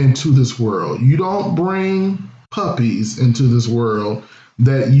people into this world. You don't bring puppies into this world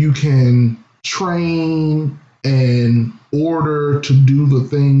that you can train and order to do the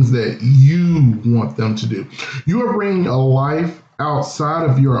things that you want them to do. You are bringing a life outside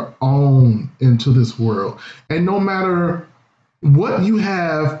of your own into this world. And no matter what you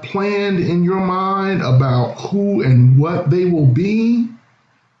have planned in your mind about who and what they will be,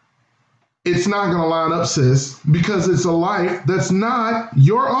 it's not going to line up, sis, because it's a life that's not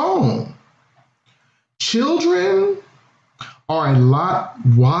your own. Children are a lot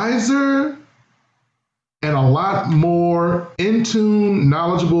wiser and a lot more in tune,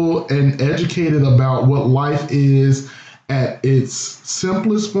 knowledgeable, and educated about what life is at its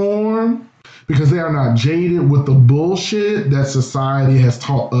simplest form, because they are not jaded with the bullshit that society has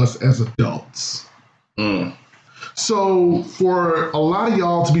taught us as adults. So for a lot of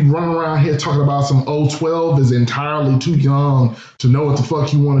y'all to be running around here talking about some 12 is entirely too young to know what the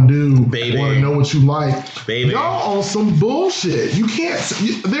fuck you want to do, Baby. or to know what you like. Baby. Y'all on some bullshit. You can't,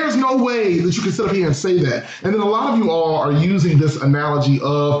 there's no way that you can sit up here and say that. And then a lot of you all are using this analogy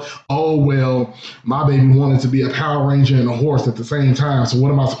of, oh, well, my baby wanted to be a Power Ranger and a horse at the same time. So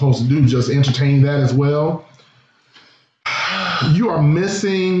what am I supposed to do? Just entertain that as well? You are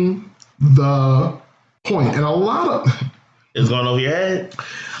missing the point. And a lot of It's going over your head.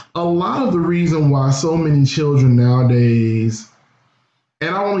 A lot of the reason why so many children nowadays,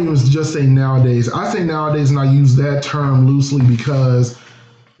 and I won't even just say nowadays, I say nowadays and I use that term loosely because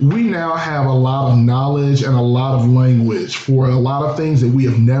we now have a lot of knowledge and a lot of language for a lot of things that we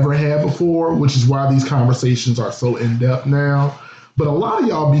have never had before, which is why these conversations are so in-depth now. But a lot of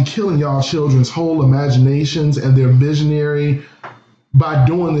y'all be killing y'all children's whole imaginations and their visionary by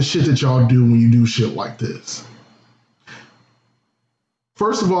doing the shit that y'all do when you do shit like this.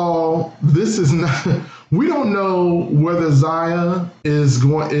 First of all, this is not, we don't know whether Zaya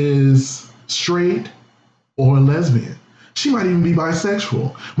is straight or lesbian. She might even be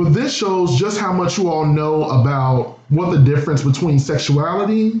bisexual. But this shows just how much you all know about what the difference between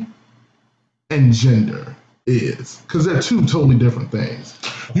sexuality and gender is. Because they're two totally different things.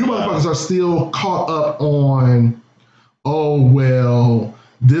 You motherfuckers are still caught up on, oh, well,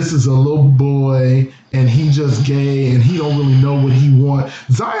 this is a little boy and he just gay and he don't really know what he want.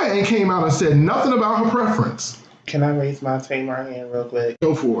 Zaya ain't came out and said nothing about her preference. Can I raise my Tamar hand real quick?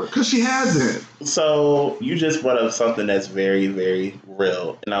 Go for it, because she hasn't. So you just brought up something that's very, very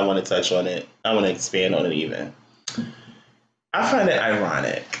real, and I want to touch on it. I want to expand on it even. I find it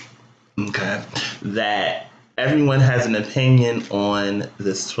ironic, okay, that everyone has an opinion on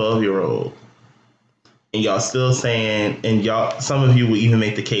this 12-year-old. And y'all still saying, and y'all, some of you will even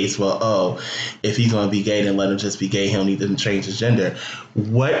make the case, well, oh, if he's going to be gay, then let him just be gay. He don't need to change his gender.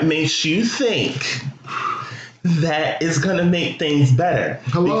 What makes you think that is going to make things better?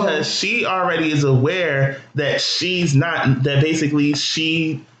 Hello? Because she already is aware that she's not, that basically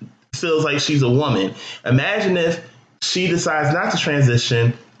she feels like she's a woman. Imagine if she decides not to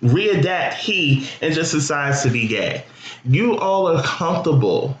transition, readapt and just decides to be gay. You all are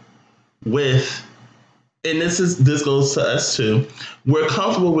comfortable with, and this goes to us too, we're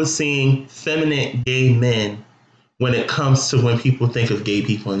comfortable with seeing feminine gay men when it comes to when people think of gay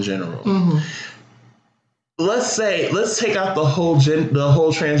people in general. Mm-hmm. Let's take out the whole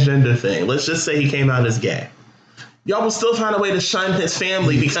transgender thing. Let's just say he came out as gay. Y'all will still find a way to shun his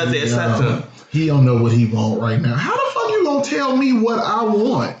family because they accept him. He don't know what he want right now. How the fuck you gonna tell me what I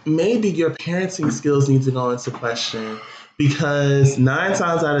want? Maybe your parenting skills need to go into question. Because 9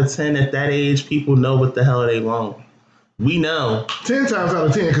 times out of 10 at that age, people know what the hell they want. We know. 10 times out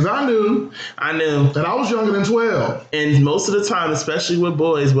of 10, because I knew. And I was younger than 12. And most of the time, especially with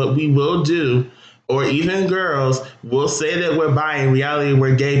boys, what we will do, or even girls, will say that we're bi. In reality,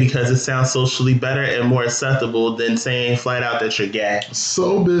 we're gay because it sounds socially better and more acceptable than saying flat out that you're gay.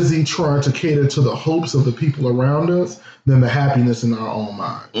 So busy trying to cater to the hopes of the people around us than the happiness in our own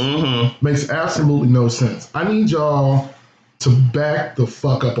minds. Mm-hmm. Makes absolutely no sense. I need y'all to back the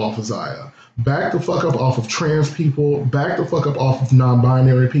fuck up off of Zaya. Back the fuck up off of trans people. Back the fuck up off of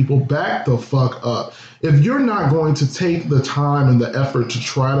non-binary people. Back the fuck up. If you're not going to take the time and the effort to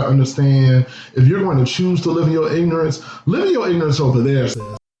try to understand, if you're going to choose to live in your ignorance over there, sis.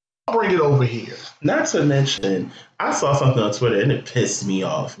 I'll bring it over here. Not to mention, I saw something on Twitter and it pissed me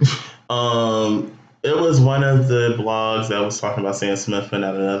off. It was one of the blogs that was talking about Sam Smith putting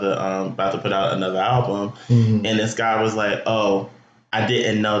out about to put out another album. Mm-hmm. And this guy was like, oh, I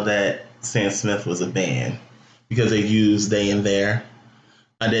didn't know that Sam Smith was a band because they used they and their.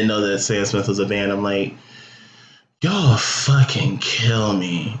 I didn't know that Sam Smith was a band. I'm like, y'all fucking kill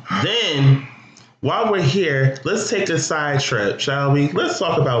me. Then, while we're here, let's take a side trip, shall we? Let's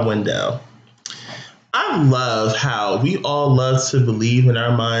talk about Wendell. I love how we all love to believe in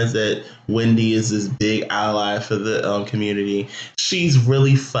our minds that Wendy is this big ally for the community. She's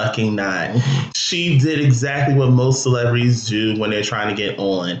really fucking not. She did exactly what most celebrities do when they're trying to get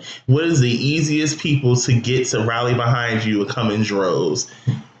on. What is the easiest people to get to rally behind you and come in droves?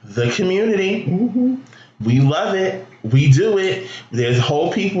 The community. Mm-hmm. We love it. We do it. There's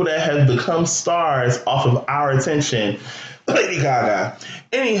whole people that have become stars off of our attention. Lady Gaga.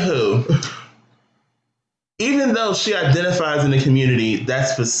 Anywho, even though she identifies in the community,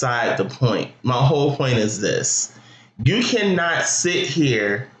 that's beside the point. My whole point is this. You cannot sit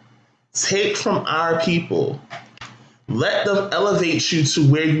here, take from our people, Let them elevate you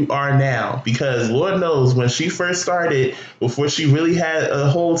to where you are now. Because Lord knows when she first started, before she really had a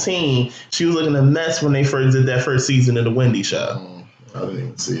whole team, she was looking a mess when they first did that first season of the Wendy show. I didn't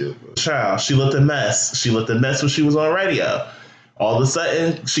even see it. But. Child, she looked a mess. She looked a mess when she was on radio. All of a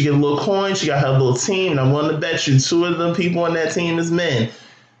sudden, she get a little coin. She got her little team. And I'm willing to bet you 2 of them people on that team is men.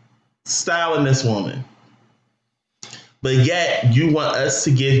 Styling this woman. But yet, you want us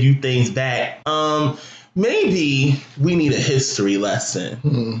to give you things back. Maybe we need a history lesson.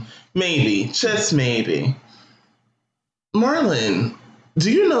 Mm-hmm. Maybe. Just maybe. Marlon,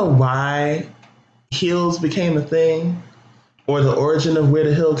 do you know why heels became a thing? Or the origin of where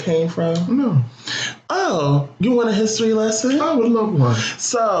the heel came from? No. Oh, you want a history lesson? I would love one.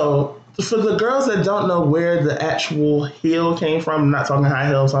 So, for the girls that don't know where the actual heel came from, I'm not talking high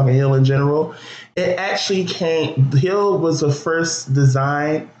heels, I'm talking heel in general. It actually the heel was the first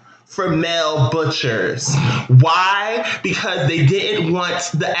design for male butchers. Why? Because they didn't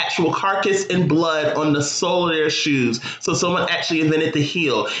want the actual carcass and blood on the sole of their shoes. So someone actually invented the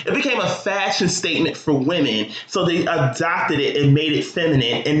heel. It became a fashion statement for women. So they adopted it and made it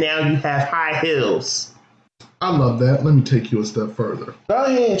feminine. And now you have high heels. I love that. Let me take you a step further. Go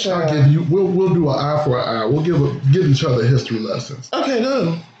ahead, child. I'll give you. We'll do an eye for an eye. We'll give each other history lessons. Okay,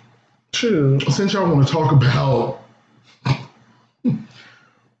 good. True. Since y'all want to talk about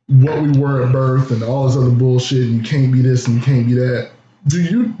what we were at birth and all this other bullshit, and you can't be this and you can't be that. Do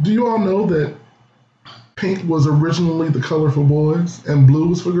you all know that pink was originally the color for boys and blue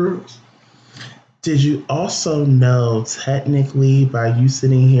was for girls? Did you also know, technically, by you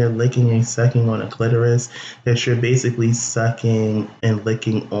sitting here licking and sucking on a clitoris, that you're basically sucking and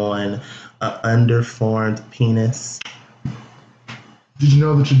licking on an underformed penis? Did you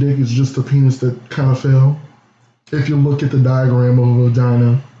know that your dick is just a penis that kind of fell? If you look at the diagram of a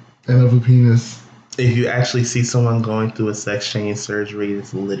vagina and of a penis. If you actually see someone going through a sex change surgery,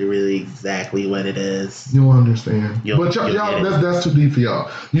 it's literally exactly what it is. You'll understand. But y'all that's too deep for y'all.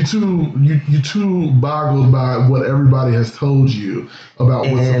 You too boggled by what everybody has told you about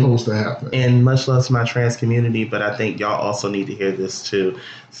what's supposed to happen. And much love to my trans community, but I think y'all also need to hear this too.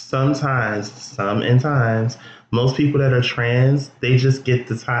 Sometimes, most people that are trans, they just get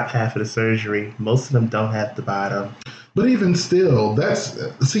the top half of the surgery. Most of them don't have the bottom. But even still,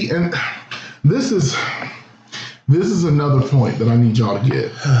 and this is another point that I need y'all to get.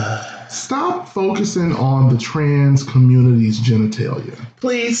 Stop focusing on the trans community's genitalia.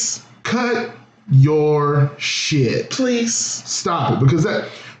 Please. Cut your shit. Please. Stop it, because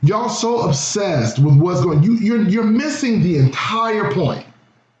y'all so obsessed with what's going. You're missing the entire point.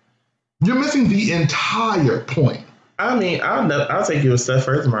 You're missing the entire point. I mean, I'll take you a step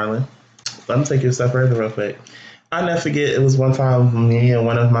further, Marlon. Let me take you a step further real quick. I'll never forget, it was one time me and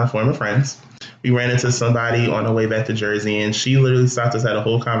one of my former friends, we ran into somebody on our way back to Jersey, and she literally stopped us, had a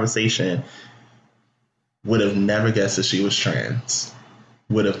whole conversation. Would have never guessed that she was trans.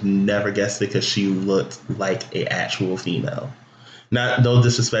 Would have never guessed it because she looked like an actual female. No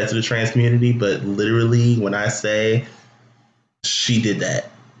disrespect to the trans community, but literally when I say she did that,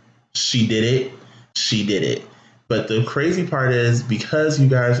 she did it, she did it. But the crazy part is, because you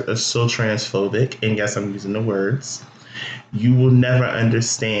guys are so transphobic, and yes, I'm using the words, you will never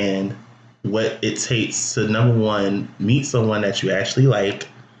understand what it takes to, number one, meet someone that you actually like,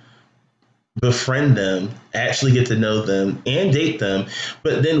 befriend them, actually get to know them, and date them.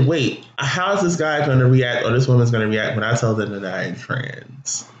 But then wait, how is this guy going to react, or this woman's going to react when I tell them that I'm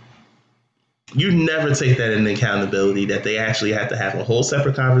trans? You never take that into accountability, that they actually have to have a whole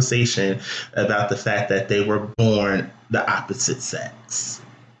separate conversation about the fact that they were born the opposite sex.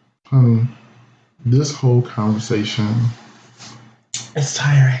 This whole conversation, it's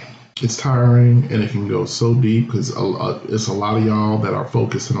tiring. It's tiring, and it can go so deep because it's a lot of y'all that are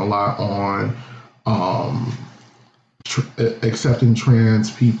focusing a lot on accepting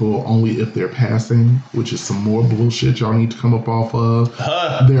trans people only if they're passing, which is some more bullshit y'all need to come up off of.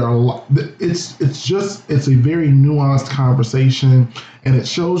 There are a lot. It's a very nuanced conversation, and it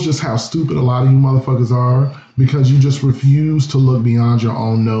shows just how stupid a lot of you motherfuckers are, because you just refuse to look beyond your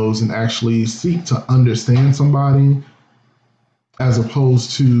own nose and actually seek to understand somebody, as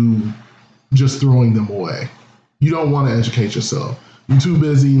opposed to just throwing them away. You don't want to educate yourself. You're too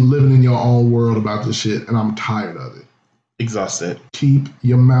busy living in your own world about this shit, and I'm tired of it. Exhausted. Keep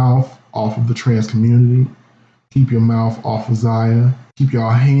your mouth off of the trans community. Keep your mouth off of Zaya. Keep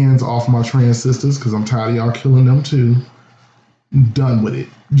your hands off my trans sisters, because I'm tired of y'all killing them too. Done with it.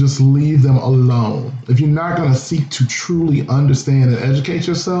 Just leave them alone. If you're not going to seek to truly understand and educate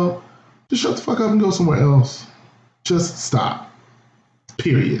yourself, just shut the fuck up and go somewhere else. Just stop.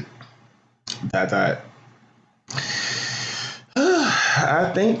 Period. That.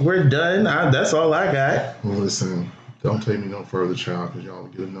 I think we're done. That's all I got. Well, listen, don't take me no further, child, because y'all will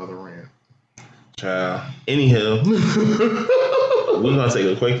get another rant. Child. Anywho, we're going to take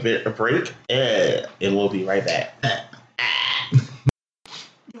a quick bit of break, and we'll be right back.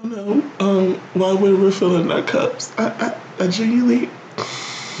 While we're refilling our cups, I genuinely...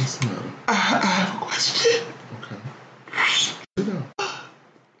 What's the matter? I have a question. Okay. Sit down.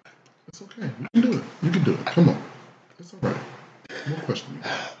 It's okay. You can do it. You can do it. Come on. It's all right. What question you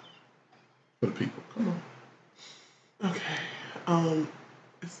got for the people? Come on. Okay.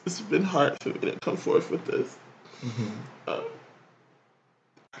 It's been hard for me to come forth with this. Mm-hmm. I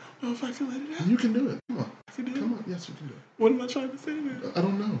don't know if I can let it out. You can do it. Come on. I can do Come it. on. Yes, you can do it. What am I trying to say now? I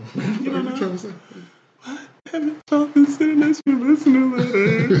don't know. You don't know? Trying to say? What? Haven't y'all been sending us your listener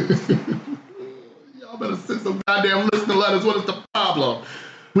letters? Y'all better send some goddamn listener letters. What is the problem?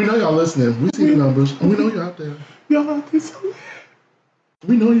 We know y'all listening. We see the numbers. We know you're out there. Y'all out there somewhere.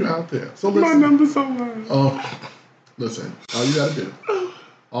 We know you're out there. So listen. My number's somewhere. Oh, listen. All you gotta do.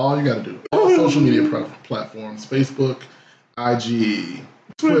 All social media platforms: Facebook, IG,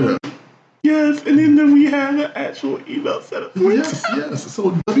 Twitter. Yes, and then we have an actual email set up. Yes.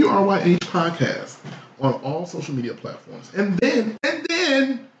 So WRYH Podcast on all social media platforms. And then,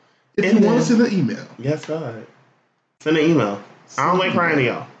 if you want to send an email. Yes, God. Send an email. I don't like crying to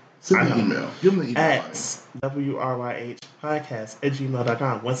y'all. Send an email. Give them the email. At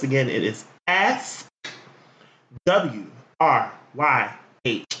WRYHpodcast@gmail.com. Once again, it is ask WRYH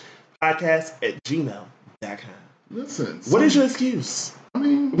podcast@gmail.com. Listen. What is your excuse? I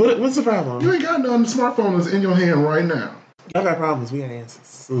mean, what's the problem? You ain't got none. The smartphone is in your hand right now. Y'all got problems. We got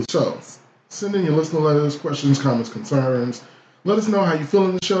answers. So, send in your listener letters, questions, comments, concerns. Let us know how you feel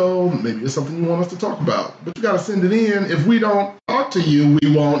in the show. Maybe it's something you want us to talk about. But you got to send it in. If we don't talk to you,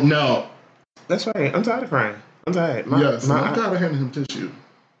 we won't know. That's right. I'm tired of crying. I'm tired. I'm tired of handing him tissue.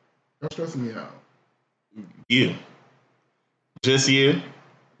 Y'all stressing me out. You. Just you?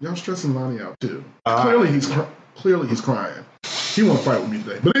 Y'all stressing Lonnie out, too. Clearly he's crying. He won't fight with me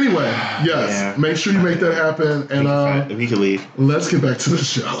today. But anyway, yes, make sure you make that happen. And he can leave. Let's get back to the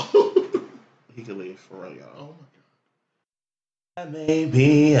show. He can leave for real, y'all. Oh my God. I may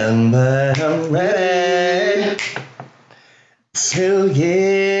be young, but I'm ready to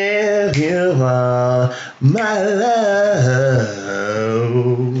give you all my love.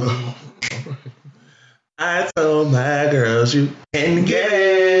 I told my girls you can get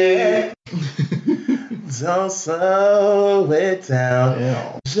it. Don't slow it down.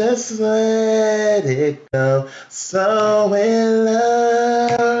 Yeah. Just let it go. So in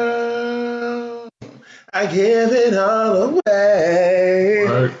love, I give it all away.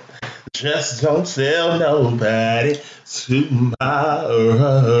 Right. Just don't tell nobody tomorrow.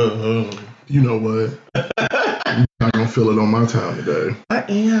 You know what? I'm not going to feel it on my time today. I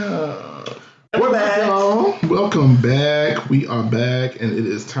am. We're back, y'all. Welcome back. We are back, and it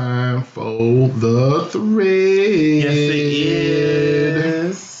is time for the thread.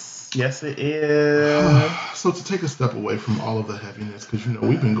 Yes, it is. So to take a step away from all of the heaviness, because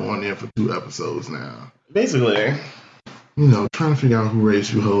we've been going there for 2 episodes now. Basically. Trying to figure out who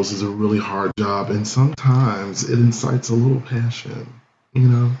raised you hoes is a really hard job, and sometimes it incites a little passion.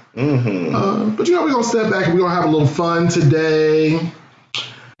 Mm-hmm. But we're gonna step back and we're gonna have a little fun today.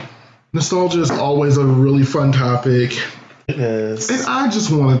 Nostalgia is always a really fun topic. It is. And I just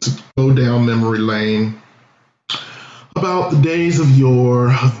wanted to go down memory lane about the days of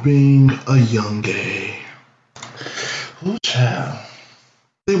yore of being a young gay. Oh, child.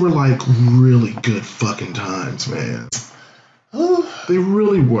 They were like really good fucking times, man. They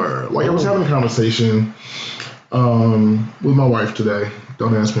really were. Like, I was having a conversation with my wife today.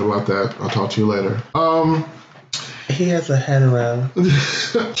 Don't ask me about that. I'll talk to you later. He has a hetero.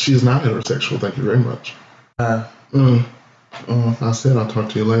 She is not heterosexual. Thank you very much. I said I'll talk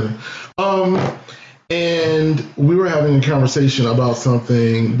to you later. And we were having a conversation about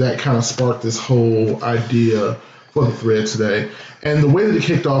something that kind of sparked this whole idea for the thread today. And the way that it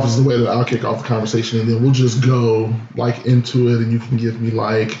kicked off is the way that I'll kick off the conversation, and then we'll just go like into it, and you can give me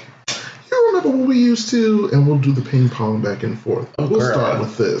like, you remember what we used to, and we'll do the ping pong back and forth. We'll start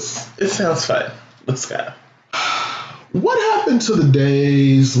with this. It sounds fun. Let's go. What happened to the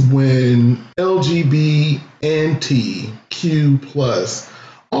days when LGBTQ+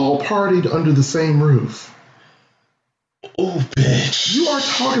 all partied under the same roof? Oh, bitch. You are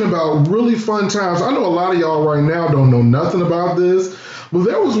talking about really fun times. I know a lot of y'all right now don't know nothing about this, but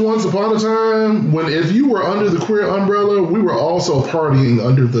there was once upon a time when if you were under the queer umbrella, we were also partying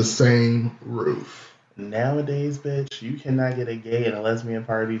under the same roof. nowadays, bitch, you cannot get a gay and a lesbian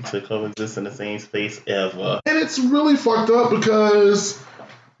party to coexist in the same space ever. And it's really fucked up because,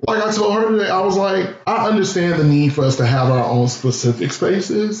 like I told her today, I was like, I understand the need for us to have our own specific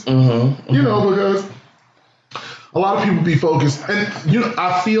spaces. You know, because a lot of people be focused, and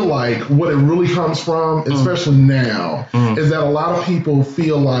I feel like what it really comes from, especially now, is that a lot of people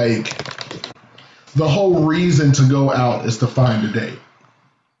feel like the whole reason to go out is to find a date.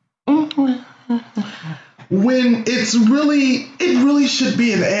 When it really should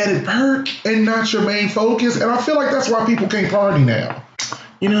be an added perk and not your main focus. And I feel like that's why people can't party now.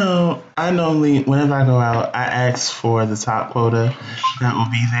 You know, I normally, whenever I go out, I ask for the top quota that will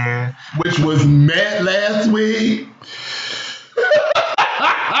be there. Which was met last week.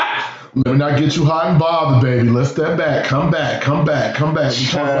 Let me not get you hot and bothered, baby. Let's step back. Come back.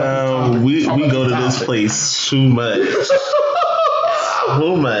 We go to this place too much.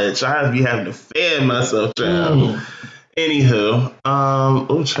 Too much. I be having to fan myself, child. Anywho,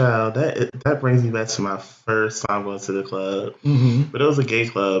 child, that brings me back to my first time going to the club. But it was a gay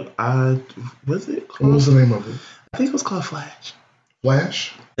club. Was it called? What was the name of it? I think it was called Flash.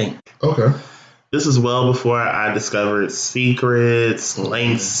 Flash? I think. Okay. This is well before I discovered Secrets,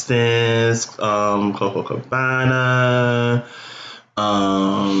 Langston's, Coco Cabana.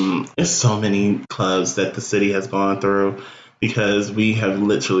 It's so many clubs that the city has gone through because we have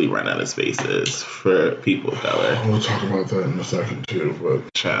literally run out of spaces for people of color. We'll talk about that in a second too,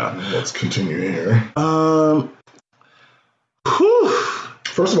 but child, let's continue here.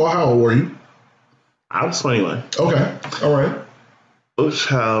 First of all, how old were you? I was 21. Okay. All right. Oh,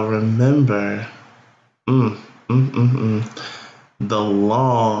 child, remember the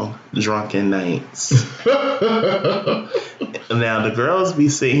long drunken nights. Now the girls be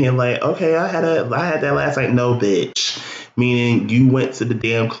sitting here like, okay, I had that last night. No, bitch. Meaning you went to the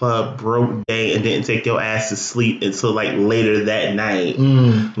damn club broke day and didn't take your ass to sleep until like later that night.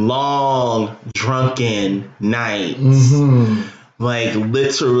 Long drunken nights. Like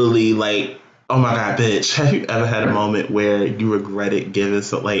literally like, oh my God, bitch. Have you ever had a moment where you regretted giving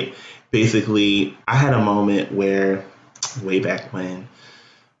so like basically I had a moment where way back when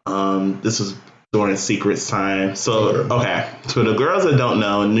this was during Secrets time. So okay. So the girls that don't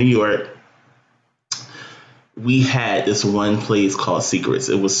know, in New York, we had this one place called Secrets.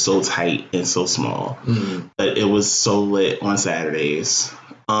 It was so tight and so small. But it was so lit on Saturdays.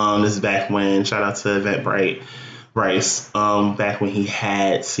 This is back when, shout out to Eventbrite Bryce, back when he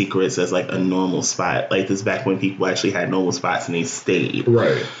had Secrets as like a normal spot. Like this is back when people actually had normal spots and they stayed.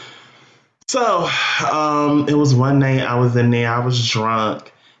 Right. So it was one night I was in there, I was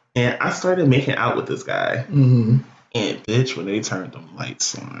drunk, and I started making out with this guy. And bitch, when they turned them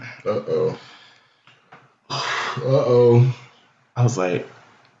lights on. I was like,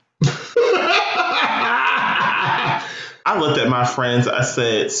 I looked at my friends, I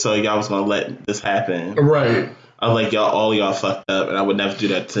said, so y'all was gonna let this happen. Right. I was like, all y'all fucked up, and I would never do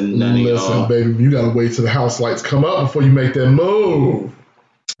that to none of y'all. Listen, baby, you gotta wait till the house lights come up before you make that move.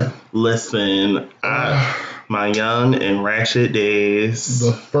 Listen, my young and ratchet days.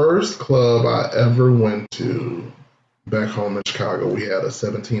 The first club I ever went to back home in Chicago, we had a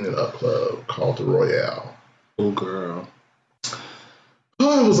 17 and up club called the Royale. Oh, girl.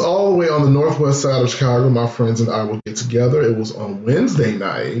 Oh, it was all the way on the northwest side of Chicago. My friends and I would get together. It was on Wednesday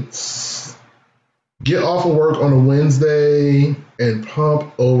nights. Get off of work on a Wednesday and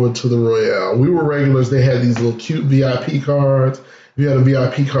pump over to the Royale. We were regulars. They had these little cute VIP cards. If you had a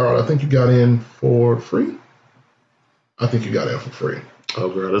VIP card, I think you got in for free. Oh,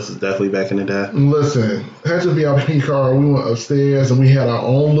 girl, this is definitely back in the day. Listen, had your VIP card. We went upstairs and we had our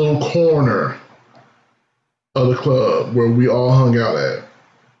own little corner of the club where we all hung out at.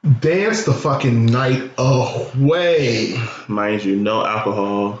 Danced the fucking night away. Mind you, no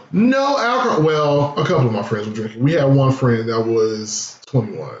alcohol. No alcohol. Well, a couple of my friends were drinking. We had one friend that was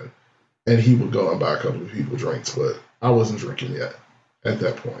 21, and he would go and buy a couple of people drinks, but I wasn't drinking yet at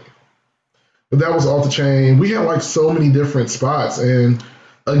that point. But that was off the chain. We had like so many different spots, and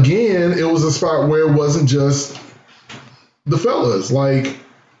again, it was a spot where it wasn't just the fellas. Like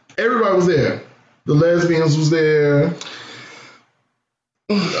everybody was there. The lesbians was there.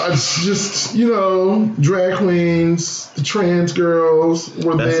 Just, drag queens, the trans girls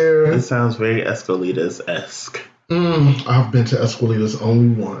were there. It sounds very Escalitas-esque. I've been to Escalitas only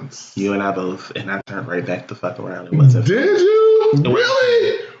once. You and I both, and I turned right back the fuck around. It wasn't. Did you?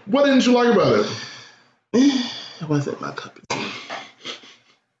 Really? What didn't you like about it? It wasn't my cup of tea.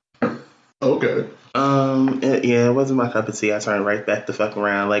 Okay. It wasn't my cup of tea. I turned right back the fuck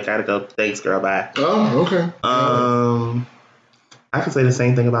around. Like, gotta go. Thanks, girl. Bye. Oh, okay. I can say the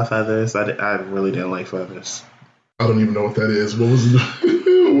same thing about Feathers. I really didn't like Feathers. I don't even know what that is. What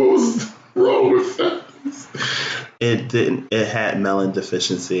was wrong with Feathers? It had melon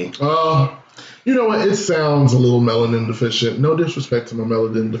deficiency. You know what? It sounds a little melanin deficient. No disrespect to my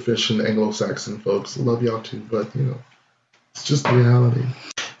melanin deficient Anglo-Saxon folks. I love y'all too, but you know, it's just the reality.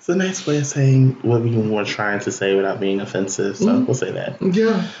 It's a nice way of saying what we were trying to say without being offensive, so we'll say that.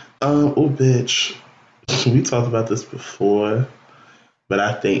 Yeah. Oh, bitch. We talked about this before, but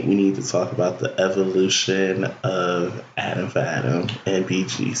I think we need to talk about the evolution of Adam for Adam and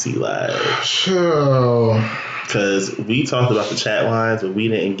BGC Live. Sure. Because we talked about the chat lines, but we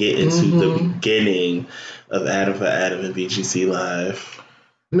didn't get into the beginning of Adam for Adam and BGC Live.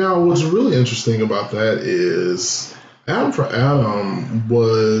 Now, what's really interesting about that is Adam for Adam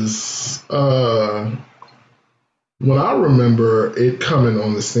was, when I remember it coming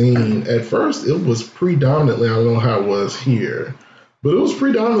on the scene, at first it was predominantly, I don't know how it was here, but it was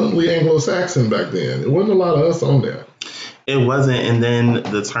predominantly Anglo-Saxon back then. It wasn't a lot of us on there. It wasn't, and then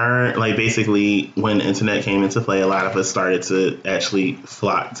the turn, like basically when the internet came into play, a lot of us started to actually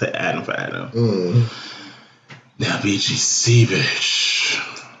flock to Adam for Adam. Now BGC, bitch.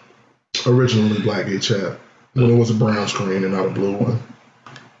 Originally Black Gay Chat, when it was a brown screen and not a blue one.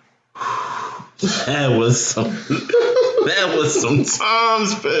 That was some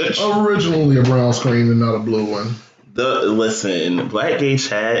times, bitch. Originally a brown screen and not a blue one. Listen, Black Gay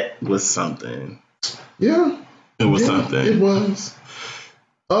Chat was something. Yeah. It was something. It was.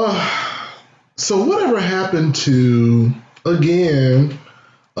 So whatever happened to, again,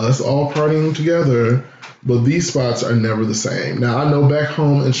 us all partying together, but these spots are never the same. Now, I know back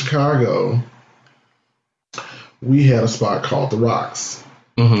home in Chicago, we had a spot called The Rocks.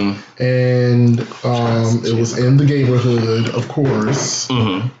 And it was in the neighborhood, of course,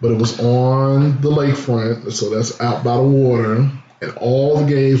 but it was on the lakefront, so that's out by the water, and all the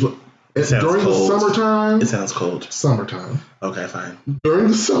gays were... During the summertime. It sounds cold. Summertime. Okay, fine. During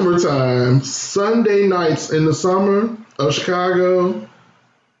the summertime, Sunday nights in the summer of Chicago,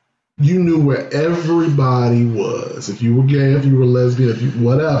 you knew where everybody was. If you were gay, if you were lesbian, if you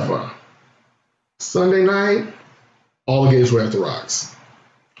whatever. Sunday night, all the gays were at the Rocks.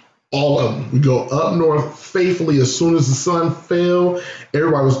 All of them. We go up north faithfully as soon as the sun fell.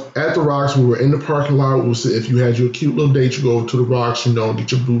 Everybody was at the Rocks. We were in the parking lot. If you had your cute little date, you go over to the Rocks, you know,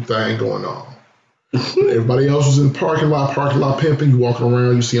 get your boo thing going on. Everybody else was in the parking lot pimping. You walking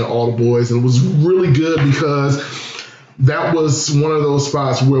around, you seeing all the boys. And it was really good because that was one of those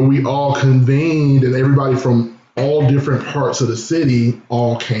spots where we all convened and everybody from all different parts of the city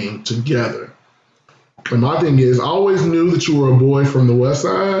all came together. And my thing is, I always knew that you were a boy from the West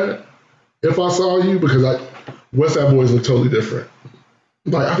Side if I saw you, because West Side boys look totally different.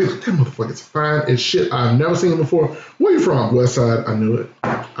 Like, I think that motherfucker's fine as shit. I've never seen him before. Where you from? West Side. I knew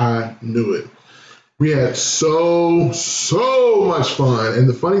it. We had so much fun. And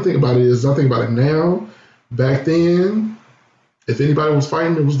the funny thing about it is, I think about it now, back then, if anybody was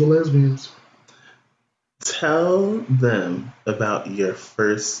fighting, it was the lesbians. Tell them about your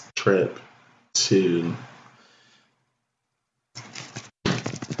first trip to...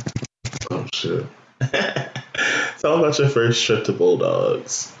 Oh, shit. Tell about your first trip to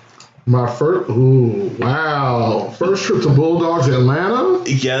Bulldogs. My first... Ooh, wow. First trip to Bulldogs, Atlanta?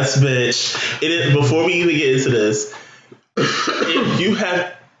 Yes, bitch. It is, before we even get into this, if you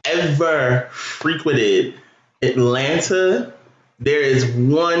have ever frequented Atlanta, there is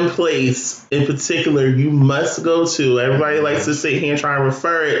one place in particular you must go to. Everybody likes to sit here and try and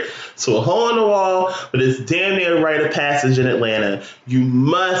refer it to a hole in the wall, but it's damn near a rite of passage in Atlanta. You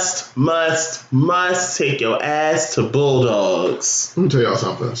must take your ass to Bulldogs. Let me tell y'all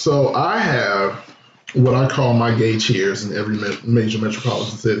something. So I have what I call my gay cheers in every major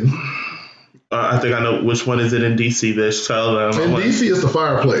metropolitan city. I think I know which one is it in DC, bitch. Tell them. In DC, it's the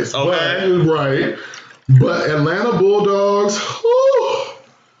fireplace. Okay. But, right. But Atlanta Bulldogs, whew,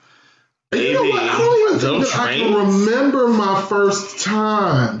 baby, you know what? I don't even think that I can remember my first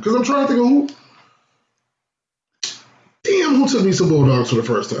time. Because I'm trying to think of who took me to Bulldogs for the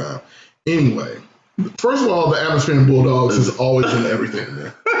first time. Anyway, first of all, the atmosphere in Bulldogs has always been everything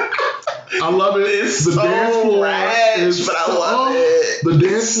there. I love it. It's the so dance floor is, but I love it. The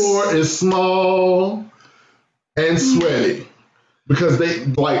dance floor is small and sweaty. Because they,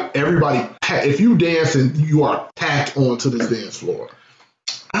 like, everybody, if you dance and you are packed onto this dance floor.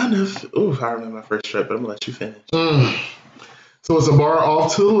 I remember my first trip, but I'm going to let you finish. So it's a bar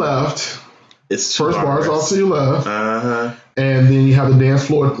off to the left. It's first bar is off to your left. Uh-huh. And then you have the dance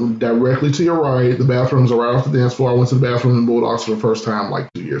floor directly to your right. The bathrooms are right off the dance floor. I went to the bathroom in Bulldogs for the first time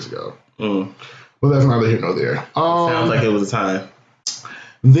like 2 years ago. But that's neither here nor there. Sounds like it was a time.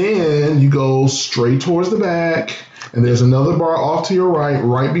 Then you go straight towards the back, and there's another bar off to your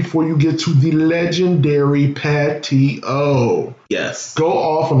right before you get to the legendary patio. Yes. Go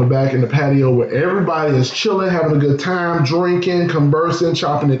off on the back in the patio where everybody is chilling, having a good time, drinking, conversing,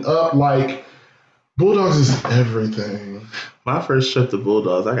 chopping it up. Like, Bulldogs is everything. My first trip to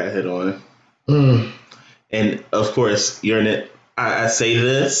Bulldogs, I got hit on. And, of course, you're in it. I say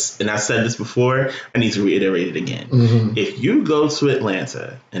this, and I said this before, I need to reiterate it again. If you go to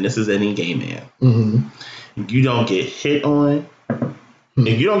Atlanta, and this is any gay man, you don't get hit on.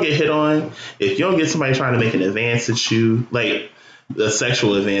 If you don't get hit on, if you don't get somebody trying to make an advance at you, like a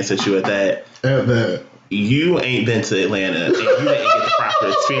sexual advance at you at that, you ain't been to Atlanta, and you didn't get the proper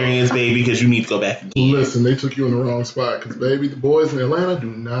experience, baby, because you need to go back again. Listen, they took you in the wrong spot, because, baby, the boys in Atlanta do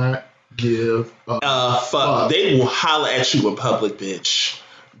not give a fuck. They will holler at you in public, bitch.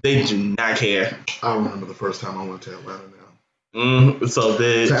 They do not care. I remember the first time I went to Atlanta now. So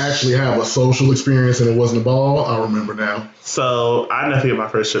bitch, to actually have a social experience and it wasn't a ball, I remember now. So I never forget my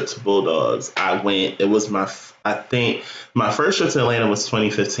first trip to Bulldogs. I went. It was I think my first trip to Atlanta was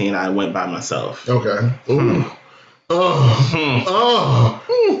 2015. I went by myself. Okay. Ooh.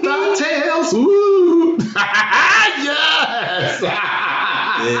 DuckTales. Ooh. Yes.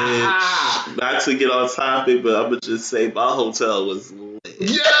 Bitch, not to get on topic, but I'm gonna just say my hotel was lit.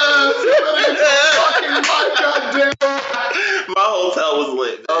 Yes. My hotel was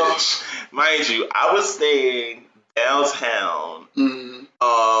lit, bitch. Mind you, I was staying downtown.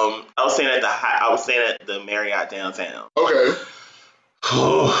 I was staying at the Marriott downtown. Okay.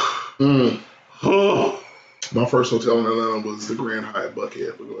 My first hotel in Atlanta was the Grand Hyatt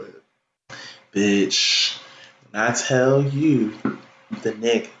Buckhead, but go ahead. Bitch, when I tell you, the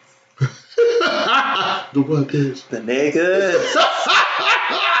niggas. The what, bitch? The niggas.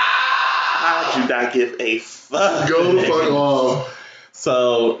 I do not give a fuck. Go the fuck off.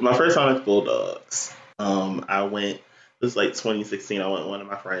 So, my first time at Bulldogs, I went, it was like 2016, I went with one of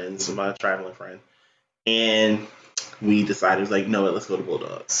my friends, my traveling friend, and we decided, it was like, no, let's go to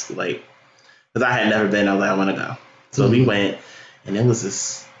Bulldogs. Like, because I had never been, I was like, I want to go. So we went, and it was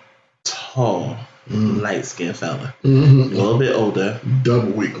this tall, light-skinned fella. A little bit older.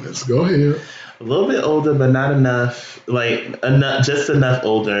 Double weakness. Go ahead. A little bit older, but not enough. Like, just enough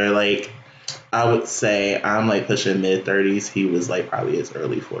older. Like, I would say I'm like pushing mid-30s. He was like probably his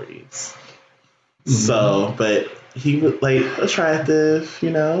early 40s. So, but he was like attractive, you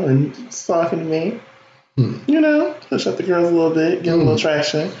know, and was talking to me. You know, push up the girls a little bit, give them a little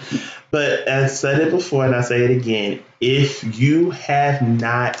traction. But I said it before and I say it again. If you have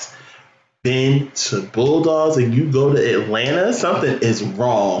not been to Bulldogs and you go to Atlanta, something is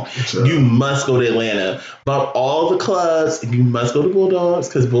wrong. Sure. You must go to Atlanta. But all the clubs, you must go to Bulldogs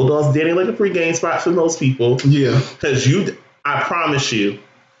because Bulldogs dating like a pregame spot for most people. Yeah. Because I promise you,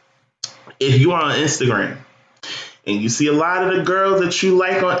 if you are on Instagram and you see a lot of the girls that you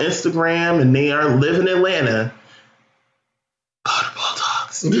like on Instagram and they are living in Atlanta, go to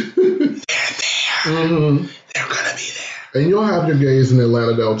Bulldogs. They're there. They're going to be there. And you'll have your gays in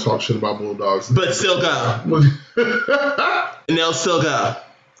Atlanta that'll talk shit about Bulldogs. But still go. And they'll still go.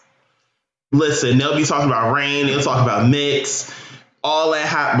 Listen, they'll be talking about Rain. They'll talk about Mix. All that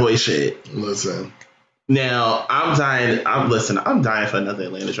hot boy shit. Listen. Now, I'm dying for another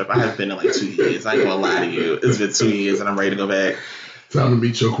Atlanta trip. I haven't been in like 2 years. I ain't gonna lie to you. It's been 2 years and I'm ready to go back. Time to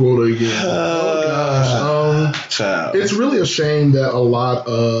meet your quota again. Oh gosh. Child. It's really a shame that a lot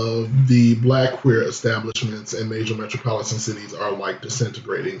of the black queer establishments in major metropolitan cities are like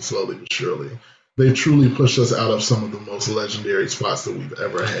disintegrating slowly but surely. They truly pushed us out of some of the most legendary spots that we've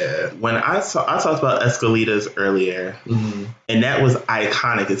ever had. When I talked about Escalitas earlier, and that was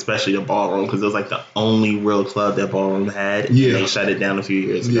iconic, especially the Ballroom, because it was like the only real club that Ballroom had. Yeah. And they shut it down a few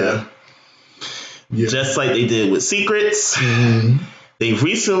years ago. Yeah. Just like they did with Secrets. They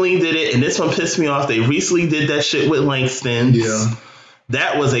recently did it, and this one pissed me off. They recently did that shit with Langston's. Yeah.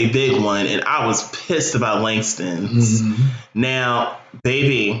 That was a big one, and I was pissed about Langston's. Now,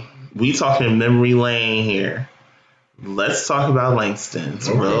 baby, we talking memory lane here. Let's talk about Langston's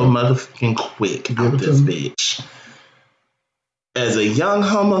real motherfucking quick out this bitch. As a young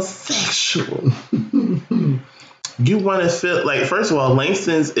homosexual, you want to feel like, first of all,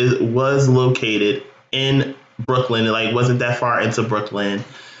 Langston's was located in Brooklyn. It like wasn't that far into Brooklyn.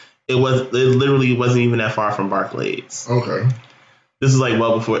 It literally wasn't even that far from Barclays. Okay. This is like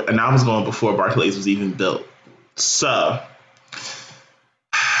well before, and I was going before Barclays was even built. So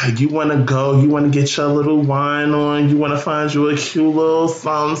you want to go, you want to get your little wine on, you want to find you a cute little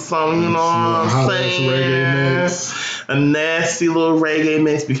something, you know what I'm saying? A nasty little reggae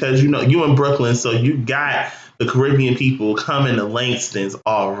mix, because you know you in Brooklyn, so you got the Caribbean people coming to Langston's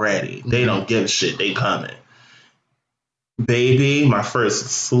already. They don't give a shit. They coming. Baby, my first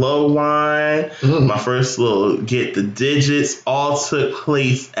slow wine, my first little get the digits, all took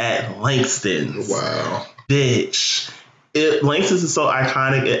place at Langston's. Wow. Bitch. Langston's is so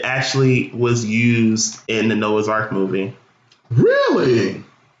iconic, it actually was used in the Noah's Ark movie. Really?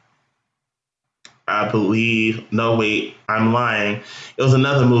 I believe. No, wait, I'm lying. It was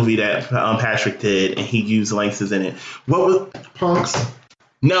another movie that Patrick did, and he used Langston's in it. What was Punks?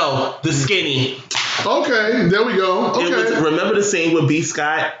 No, The Skinny. Okay, there we go. Okay. Remember the scene with B.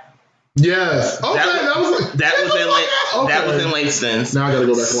 Scott? Yes. Okay, that was in Langston's. Now I gotta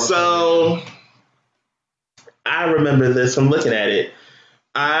go back and watch So I remember this from looking at it.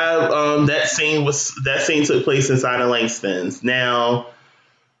 That scene took place inside of Langston's. Now,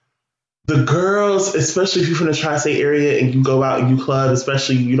 the girls, especially if you're from the tri-state area and you go out and you club,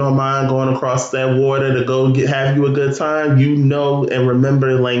 especially you don't mind going across that water to go have you a good time, you know and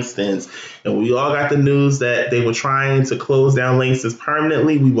remember Langston's. And we all got the news that they were trying to close down Langston's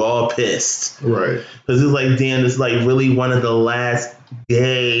permanently. We were all pissed. Right. Because it's like, damn, it's like really one of the last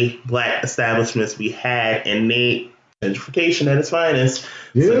gay black establishments we had, and gentrification at its finest.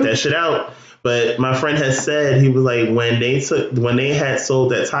 Yeah. Took that shit out. But my friend has said, he was like, when they had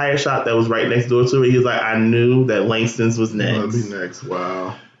sold that tire shop that was right next door to it, he was like, I knew that Langston's was next. That'd be next.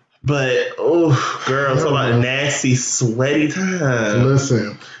 Wow. But, oh, girl, talk about nasty, sweaty time.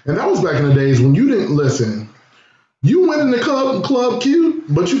 Listen, and that was back in the days when you didn't listen. You went in the club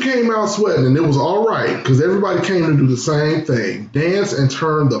cute, but you came out sweating, and it was all right because everybody came to do the same thing: dance and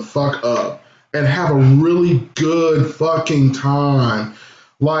turn the fuck up and have a really good fucking time.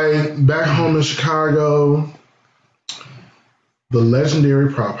 Like back home in Chicago, the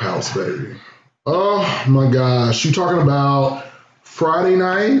legendary Prop House, baby. Oh my gosh, you talking about Friday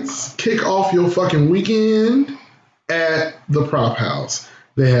nights? Kick off your fucking weekend at the Prop House.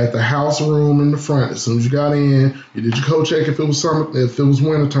 They had the house room in the front. As soon as you got in, you did your coat check. If it was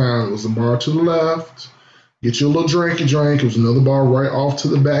wintertime, it was a bar to the left. Get you a little drink. It was another bar right off to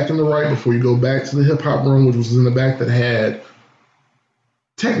the back and the right before you go back to the hip hop room, which was in the back that had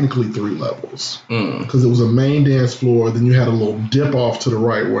technically 3 levels because it was a main dance floor. Then you had a little dip off to the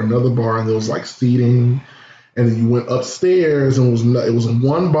right where another bar, and there was like seating. And then you went upstairs, and it was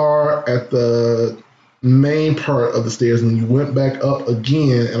one bar at the main part of the stairs, and then you went back up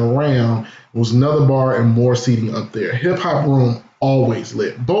again and around. It was another bar and more seating up there. Hip hop room always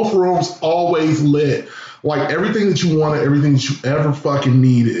lit. Both rooms always lit. Like everything that you wanted, everything that you ever fucking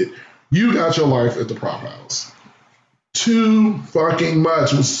needed, you got your life at the Prop House. Too fucking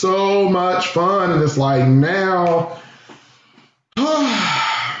much. It was so much fun, and it's like now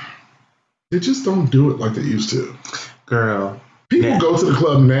they just don't do it like they used to. Girl, people go to the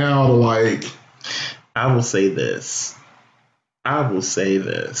club now to like. I will say this,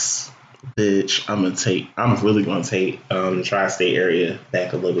 bitch. I'm really gonna take the tri-state area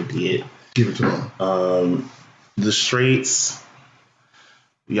back a little bit. Give it to them. The streets.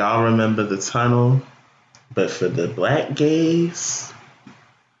 Y'all remember the tunnel? But for the black gays,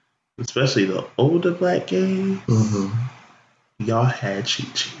 especially the older black gays, y'all had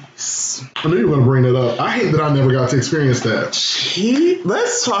Chi-Chi's. I knew you were going to bring that up. I hate that I never got to experience that.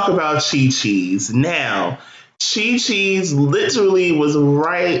 Let's talk about Chi-Chi's. Now, Chi-Chi's literally was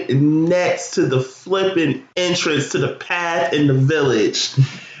right next to the flipping entrance to the path in the village.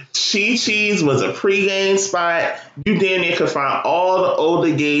 Chi-Chi's was a pregame spot. You damn near could find all the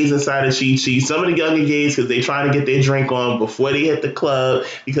older gays inside of Chi-Chi's. Some of the younger gays, because they trying to get their drink on before they hit the club,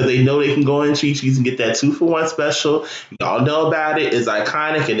 because they know they can go in Chi-Chi's and get that 2-for-1 special. Y'all know about it. It's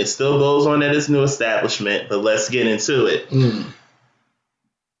iconic, and it still goes on at its new establishment, but let's get into it.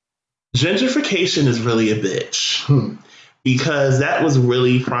 Gentrification is really a bitch. Because that was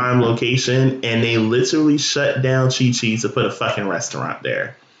really prime location, and they literally shut down Chi-Chi's to put a fucking restaurant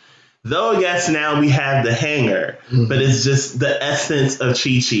there. Though, yes, now we have the hangar, but it's just the essence of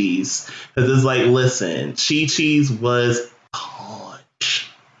Chi-Chi's. Because it's like, listen, Chi-Chi's was conch.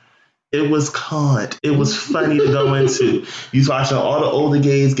 It was conch. It was funny to go into. You watching all the older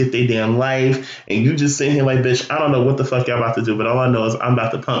gays get their damn life, and you just sitting here like, bitch, I don't know what the fuck y'all about to do, but all I know is I'm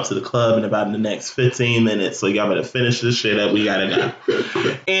about to pump to the club in about the next 15 minutes, so y'all better finish this shit up. We gotta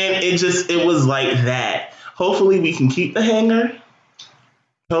go. And it was like that. Hopefully we can keep the hangar.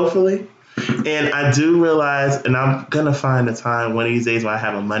 Hopefully. And I do realize, and I'm going to find a time one of these days when I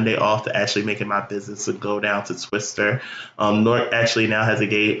have a Monday off to actually make it my business to go down to Twister. Newark actually now has a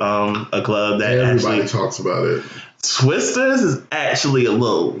club that everybody talks about it. Twisters is actually a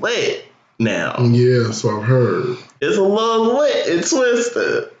little lit now. Yeah, so I've heard. It's a little lit in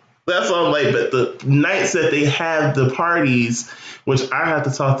Twister. That's all I'm like. But the nights that they have the parties, which I have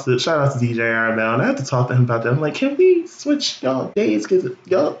to talk to, shout out to DJ Ironbound, I have to talk to him about that. I'm like, can we switch y'all days? Because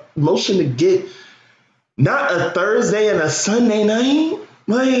y'all motion to get not a Thursday and a Sunday night?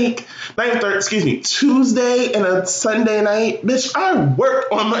 Like, Tuesday and a Sunday night? Bitch, I work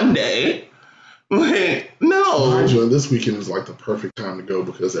on Monday. Like, no. Mind you, this weekend is like the perfect time to go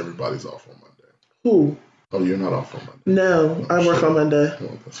because everybody's off on Monday. Who? Oh, you're not off on Monday? No, I work on Monday.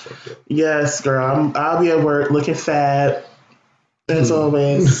 Oh, that's fucked up. Yes, girl. I'll be at work looking fab. As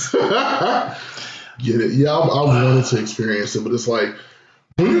always. Get it. Yeah, I wanted to experience it, but it's like,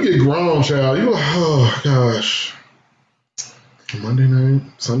 when you get grown, child, you're like, oh, gosh. Monday night,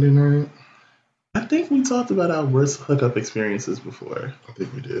 Sunday night. I think we talked about our worst hookup experiences before. I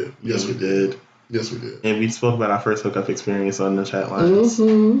think we did. Yes, we did. Yes, we did. And we spoke about our first hookup experience on the chat lines.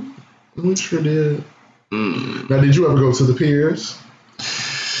 Mm-hmm. We sure did. Now, did you ever go to the piers?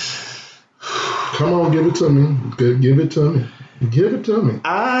 Come on, give it to me. Give it to me. Give it to me.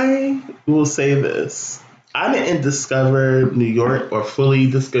 I will say this. I didn't discover New York or fully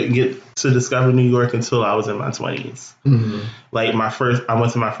get to discover New York until I was in my 20s. Mm-hmm. Like I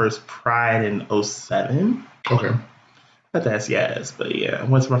went to my first Pride in 2007. Okay. That's yes, but yeah, I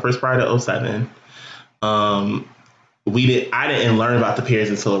went to my first Pride in 2007. I didn't learn about the piers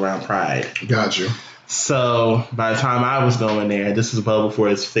until around Pride. Got you. So by the time I was going there, this was well before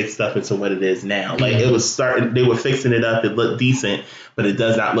it's fixed up into what it is now. Like it was starting, they were fixing it up. It looked decent, but it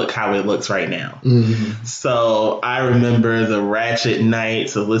does not look how it looks right now. Mm-hmm. So I remember the ratchet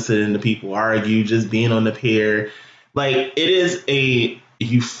nights of listening to people argue, just being on the pier. Like it is a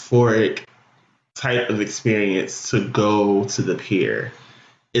euphoric type of experience to go to the pier,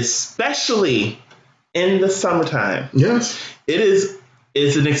 especially in the summertime. Yes.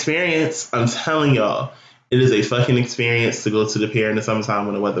 It's an experience. I'm telling y'all, it is a fucking experience to go to the pier in the summertime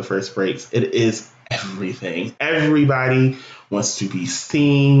when the weather first breaks. It is everything. Everybody wants to be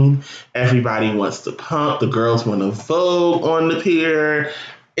seen. Everybody wants to pump. The girls want to vogue on the pier.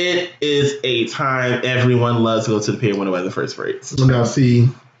 It is a time everyone loves to go to the pier when the weather first breaks. Now, see,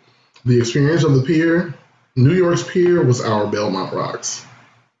 the experience of the pier, New York's pier was our Belmont Rocks.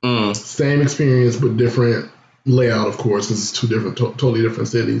 Same experience, but different layout, of course, because it's two different, totally different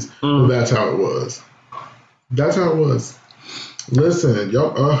cities. But that's how it was. That's how it was. Listen,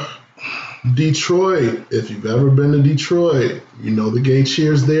 y'all, Detroit, if you've ever been to Detroit, you know the gay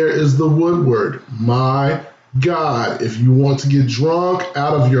cheers there is the Woodward. My God, if you want to get drunk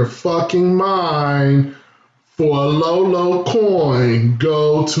out of your fucking mind for a low coin,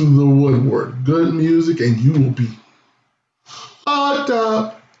 go to the Woodward. Good music and you will be fucked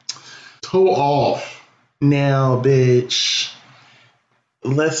up. Toe off. Now, bitch,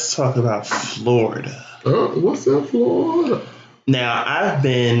 let's talk about Florida. What's in Florida? Now, I've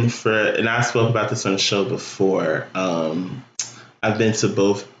been and I spoke about this on the show before. I've been to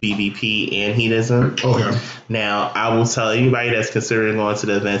both BBP and Heatism. Okay. Now, I will tell anybody that's considering going to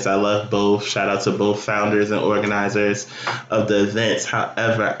the events, I love both. Shout out to both founders and organizers of the events.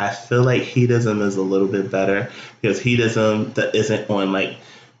 However, I feel like Heatism is a little bit better because Heatism isn't on like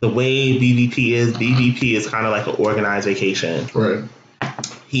the way BBP is. BBP is kind of like an organized vacation. Right.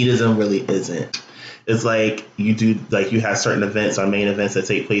 Heatism really isn't. It's like you have certain events or main events that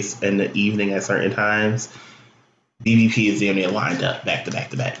take place in the evening at certain times. BBP is there and they're lined up back to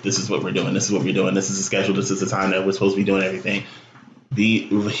back to back. This is what we're doing. This is what we're doing. This is the schedule. This is the time that we're supposed to be doing everything.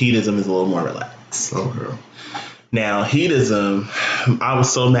 Heatism is a little more relaxed. Okay. Now, Heatism, I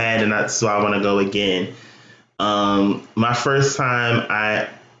was so mad and so I want to go again. My first time, I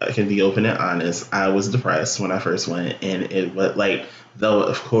can be open and honest, I was depressed when I first went. And it was like, though,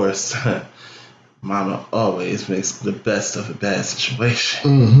 of course, Mama always makes the best of a bad situation.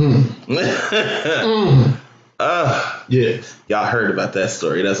 Mm-hmm. Yeah. Y'all heard about that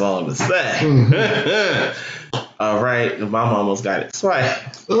story. That's all I'm going to say. Mm-hmm. All right. My mom almost got it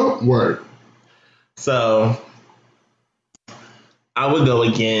twice. Oh, word. So I would go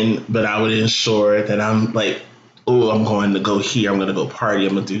again, but I would ensure that I'm like, oh, I'm going to go here. I'm going to go party.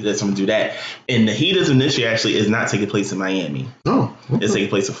 I'm going to do this. I'm going to do that. And the Heatism this year actually is not taking place in Miami. Oh. Okay. It's taking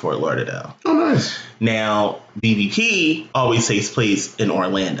place in Fort Lauderdale. Oh, nice. Now, BBP always takes place in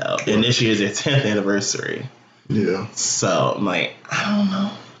Orlando. Right. And this year is their 10th anniversary. Yeah. So I'm like, I don't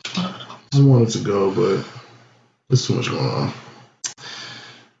know. I wanted to go, but there's too much going on.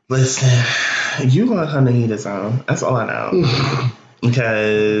 Listen, you going to come to Heatism. That's all I know.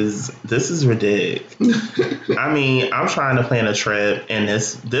 Because this is ridiculous. I mean, I'm trying to plan a trip, and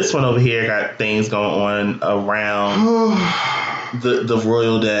this one over here got things going on around the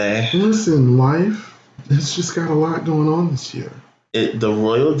Royal Day. Listen, life has just got a lot going on this year. The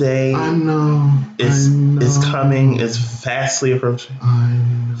royal day I know. is coming. It's fastly approaching. I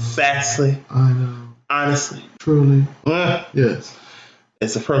know. Fastly. I know. Honestly. Truly. Yes.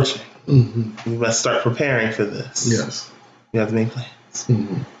 It's approaching. Mm-hmm. We must start preparing for this. Yes. We have to make plans.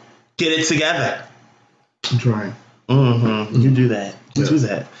 Mm-hmm. Get it together. I'm trying. Mm-hmm. You do that. You do Yes.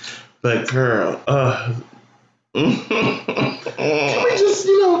 that. But girl, Can we just,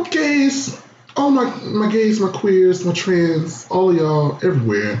 gays, all my gays, my queers, my trans, all of y'all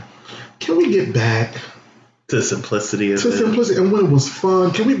everywhere, can we get back to simplicity of to it. simplicity and when it was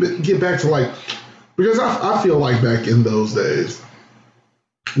fun? Can we get back to because I feel like back in those days,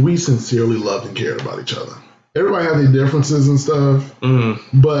 we sincerely loved and cared about each other. Everybody had their differences and stuff,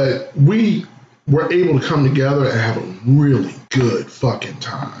 but we were able to come together and have a really good fucking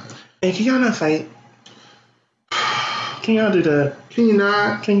time. And can y'all not fight? Can y'all do that? Can you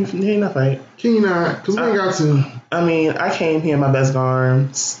not? Can you not fight? Can you not? Because we ain't got to. I mean, I came here in my best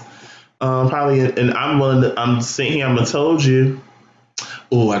arms. Probably, and I'm sitting here, I'm going to told you.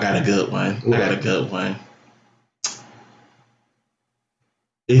 Oh, I got a good one. What? I got a good one.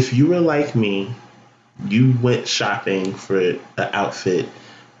 If you were like me, you went shopping for an outfit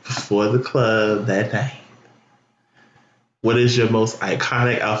for the club that night. What is your most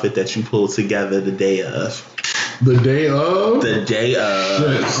iconic outfit that you pulled together the day of? The day of? The day of.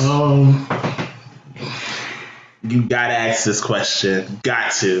 Yes. You gotta ask this question.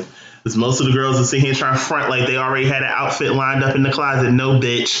 Got to. Because most of the girls are sitting here trying to front like they already had an outfit lined up in the closet. No,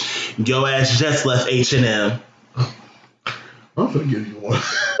 bitch. Your ass just left H&M. I'm gonna give you one.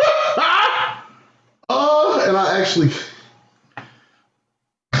 And I actually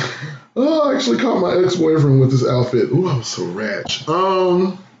caught my ex-boyfriend with this outfit. Ooh, I was so ratchet.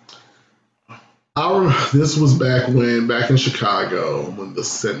 I remember this was back in Chicago when the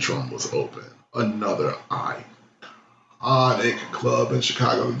Centrum was open. Another iconic club in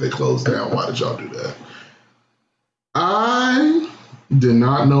Chicago that they closed down. Why did y'all do that? I did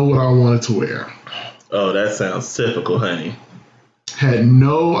not know what I wanted to wear. Oh, that sounds typical, honey. Had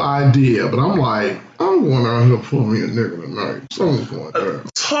no idea, but I'm like, I'm going out here for me a nigga tonight. Something's going down.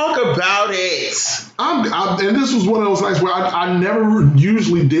 Talk about it. And this was one of those nights where I never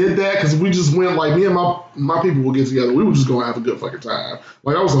usually did that because we just went, like, me and my people would get together. We were just going to have a good fucking time.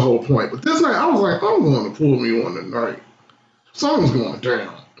 Like, that was the whole point. But this night, I was like, I'm going to pull me one tonight. Something's going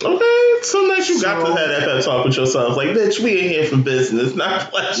down. Okay, some nights you got to have that pep talk with yourself. Like, bitch, we ain't here for business,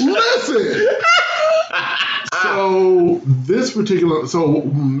 not pleasure. Listen. So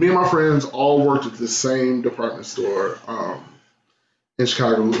me and my friends all worked at the same department store in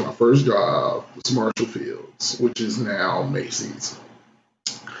Chicago. It was my first job. It was Marshall Fields, which is now Macy's.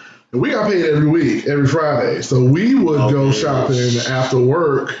 And we got paid every week, every Friday. So we would go shopping after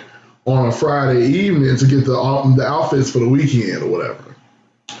work on a Friday evening to get the outfits for the weekend or whatever.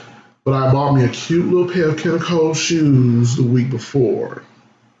 But I bought me a cute little pair of Ken Cole shoes the week before.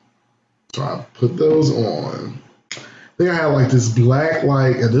 So I put those on. I think I had like this black,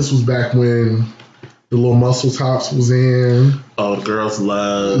 and this was back when the little muscle tops was in. Oh, the girls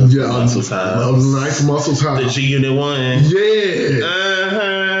love muscle tops. Love nice muscle tops. The G-Unit one. Yeah.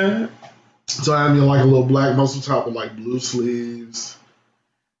 Uh-huh. So I had me like a little black muscle top with like blue sleeves.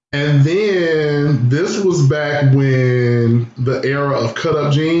 And then this was back when the era of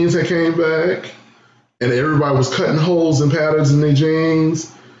cut-up jeans had came back. And everybody was cutting holes and patterns in their jeans.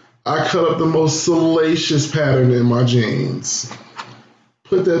 I cut up the most salacious pattern in my jeans.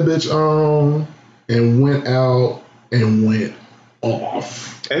 Put that bitch on and went out and went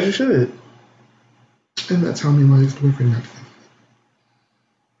off. As you should. And that's how me and my ex-boyfriend got together.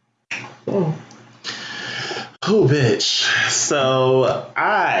 Oh. Oh, bitch. So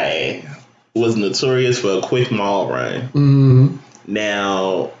I was notorious for a quick mall run. Mm-hmm.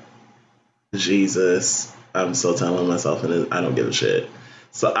 Now, Jesus, I'm still telling myself I don't give a shit.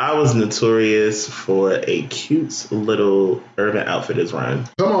 So I was notorious for a cute little Urban Outfitters run.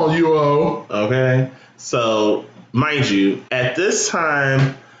 Come on, UO. Okay. So, mind you, at this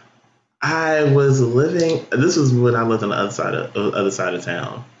time, I was living. This was when I lived on the other side of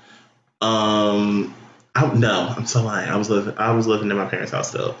town. I'm so lying. I was living in my parents' house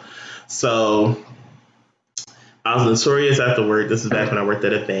still. So I was notorious after work. This is back when I worked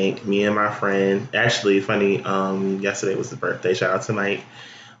at a bank. Me and my friend, actually, funny, yesterday was his birthday. Shout out to Mike.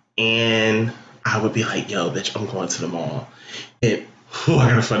 And I would be like, yo, bitch, I'm going to the mall. And I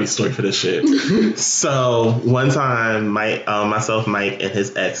got a funny story for this shit. So one time, myself, Mike, and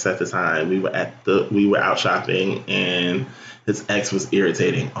his ex at the time, we were out shopping, and his ex was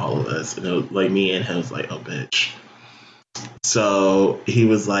irritating all of us. And it was like me and him was like, oh, bitch, So he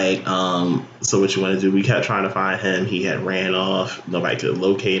was like, so what you want to do? We kept trying to find him. He had ran off. Nobody could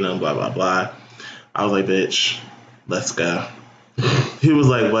locate him, blah, blah, blah. I was like, bitch, let's go. He was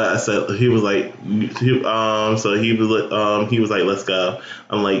like, what? I said, he was like, so he was like, let's go.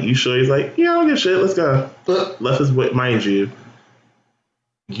 I'm like, you sure? He's like, yeah, I don't give a shit. Let's go. Left us with, mind you,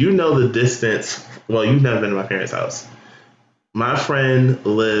 you know the distance. Well, you've never been to my parents' house. My friend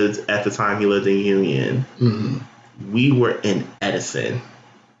lived, at the time he lived in Union. Mm-hmm. We were in Edison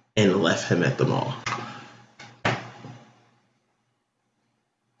and left him at the mall.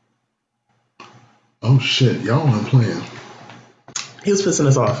 Oh shit, y'all weren't playing. He was pissing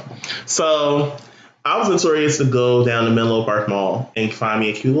us off. So I was notorious to go down to Menlo Park Mall and find me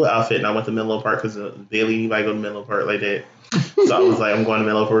a cute little outfit. And I went to Menlo Park because daily anybody go to Menlo Park like that. So I was like, I'm going to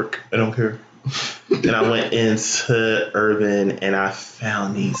Menlo Park. I don't care. And I went into Urban and I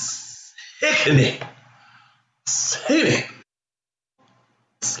found these sickening skinny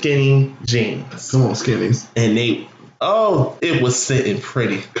jeans. Come on, skinnies. And it was sitting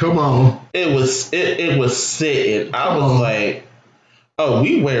pretty. Come on. It was sitting. I was like, oh,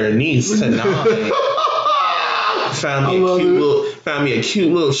 we wearing these tonight. Found me a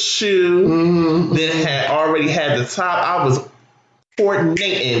cute little shoe that had already had the top. I was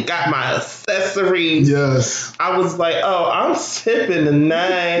coordinating, got my accessories. Yes. I was like, oh, I'm tipping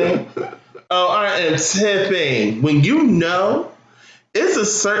tonight. Oh, I am tipping. When you know, it's a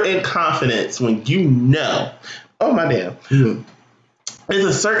certain confidence when you know. Oh, my damn. Yeah. There's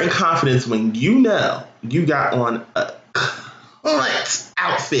a certain confidence when you know you got on a cunt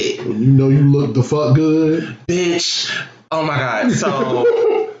outfit. When you know you look the fuck good. Bitch. Oh, my God.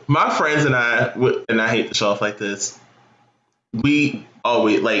 So, my friends and I hate to show off like this, we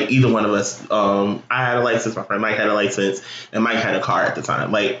always, like, either one of us, I had a license, my friend Mike had a license, and Mike had a car at the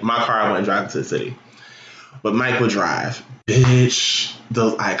time. Like, my car, I wouldn't drive to the city. But Mike would drive. Bitch.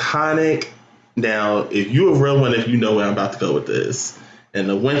 Those iconic. Now, if you a real one, if you know where I'm about to go with this, in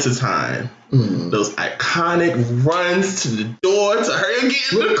the wintertime, those iconic runs to the door to hurry and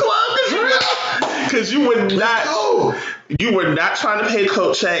get in the club, because you were not trying to pay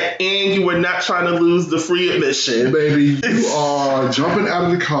coat check, and you were not trying to lose the free admission. Baby, you are jumping out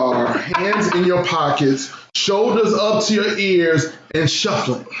of the car, hands in your pockets, shoulders up to your ears, and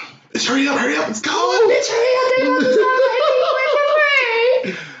shuffling. Bitch, hurry up, let's go. Bitch, hurry up,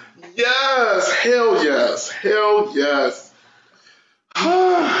 Yes, hell yes.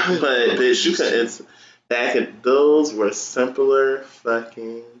 But bitch, you could. It's back at those were simpler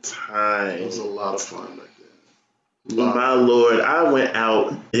fucking times. It was a lot of fun back then. My lord, I went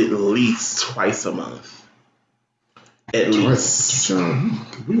out at least twice a month. At least.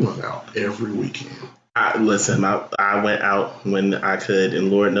 We went out every weekend. I went out when I could,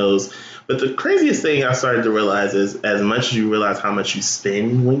 and Lord knows. But the craziest thing I started to realize is, as much as you realize how much you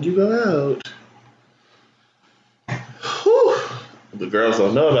spend when you go out, whew, the girls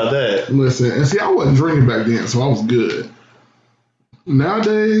don't know about that. Listen, and see, I wasn't drinking back then, so I was good.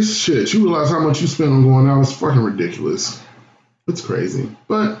 Nowadays, shit, you realize how much you spend on going out. It's fucking ridiculous. It's crazy.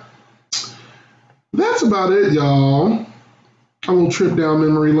 But that's about it, y'all. A little trip down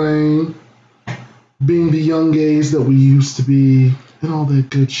memory lane. Being the young gays that we used to be. And all that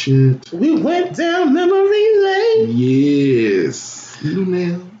good shit. We went down memory lane. Yes. You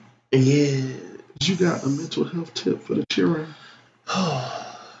know. Yeah. You got a mental health tip for the children?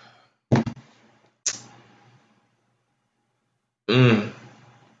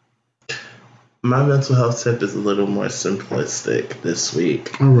 My mental health tip is a little more simplistic this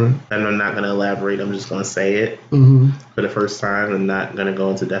week. All right. And I'm not going to elaborate. I'm just going to say it for the first time. I'm not going to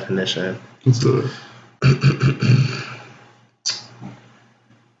go into definition. Let's do it.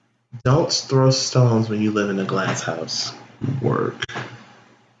 Don't throw stones when you live in a glass house. Work.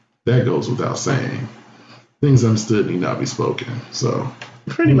 That goes without saying. Things understood need not be spoken. So,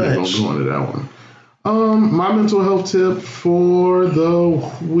 pretty much. Don't go into that one. My mental health tip for the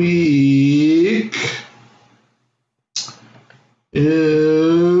week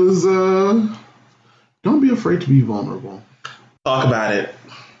is don't be afraid to be vulnerable. Talk about it.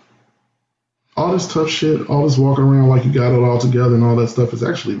 All this tough shit, all this walking around like you got it all together and all that stuff is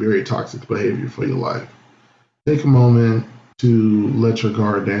actually very toxic behavior for your life. Take a moment to let your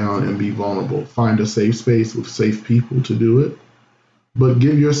guard down and be vulnerable. Find a safe space with safe people to do it. But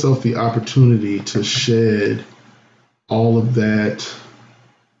give yourself the opportunity to shed all of that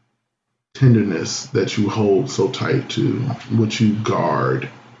tenderness that you hold so tight to, what you guard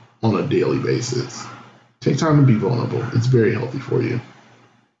on a daily basis. Take time to be vulnerable. It's very healthy for you.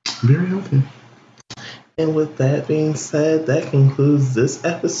 Very healthy. And with that being said, that concludes this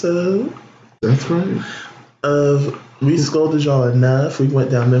episode. That's right. we scolded y'all enough. We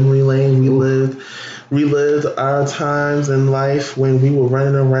went down memory lane. We relived our times in life when we were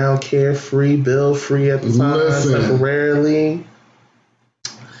running around carefree, bill free at the time, temporarily.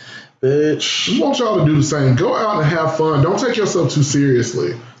 Bitch. We want y'all to do the same. Go out and have fun. Don't take yourself too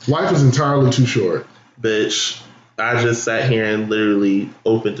seriously. Life is entirely too short. Bitch, I just sat here and literally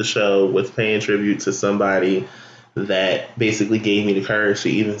opened the show with paying tribute to somebody that basically gave me the courage to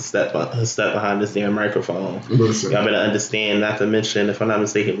even step behind this damn microphone. Listen. Y'all better understand, not to mention, if I'm not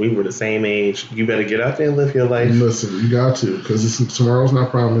mistaken, we were the same age. You better get out there and live your life. Listen, you got to, because tomorrow's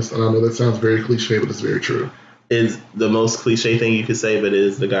not promised, and I know that sounds very cliche, but it's very true. Is the most cliche thing you could say, but it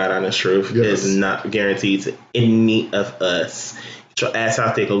is the God honest truth. Yes. It's not guaranteed to any of us. Get your ass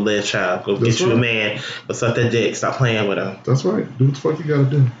out there, go live, child. Go get you a man. Go suck that dick. Stop playing with him. That's right. Do what the fuck you gotta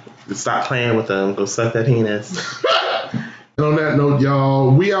do. Stop playing with them. Go suck that penis. And on that note,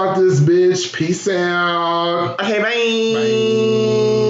 y'all, we out this bitch. Peace out. Okay, bye. Bye.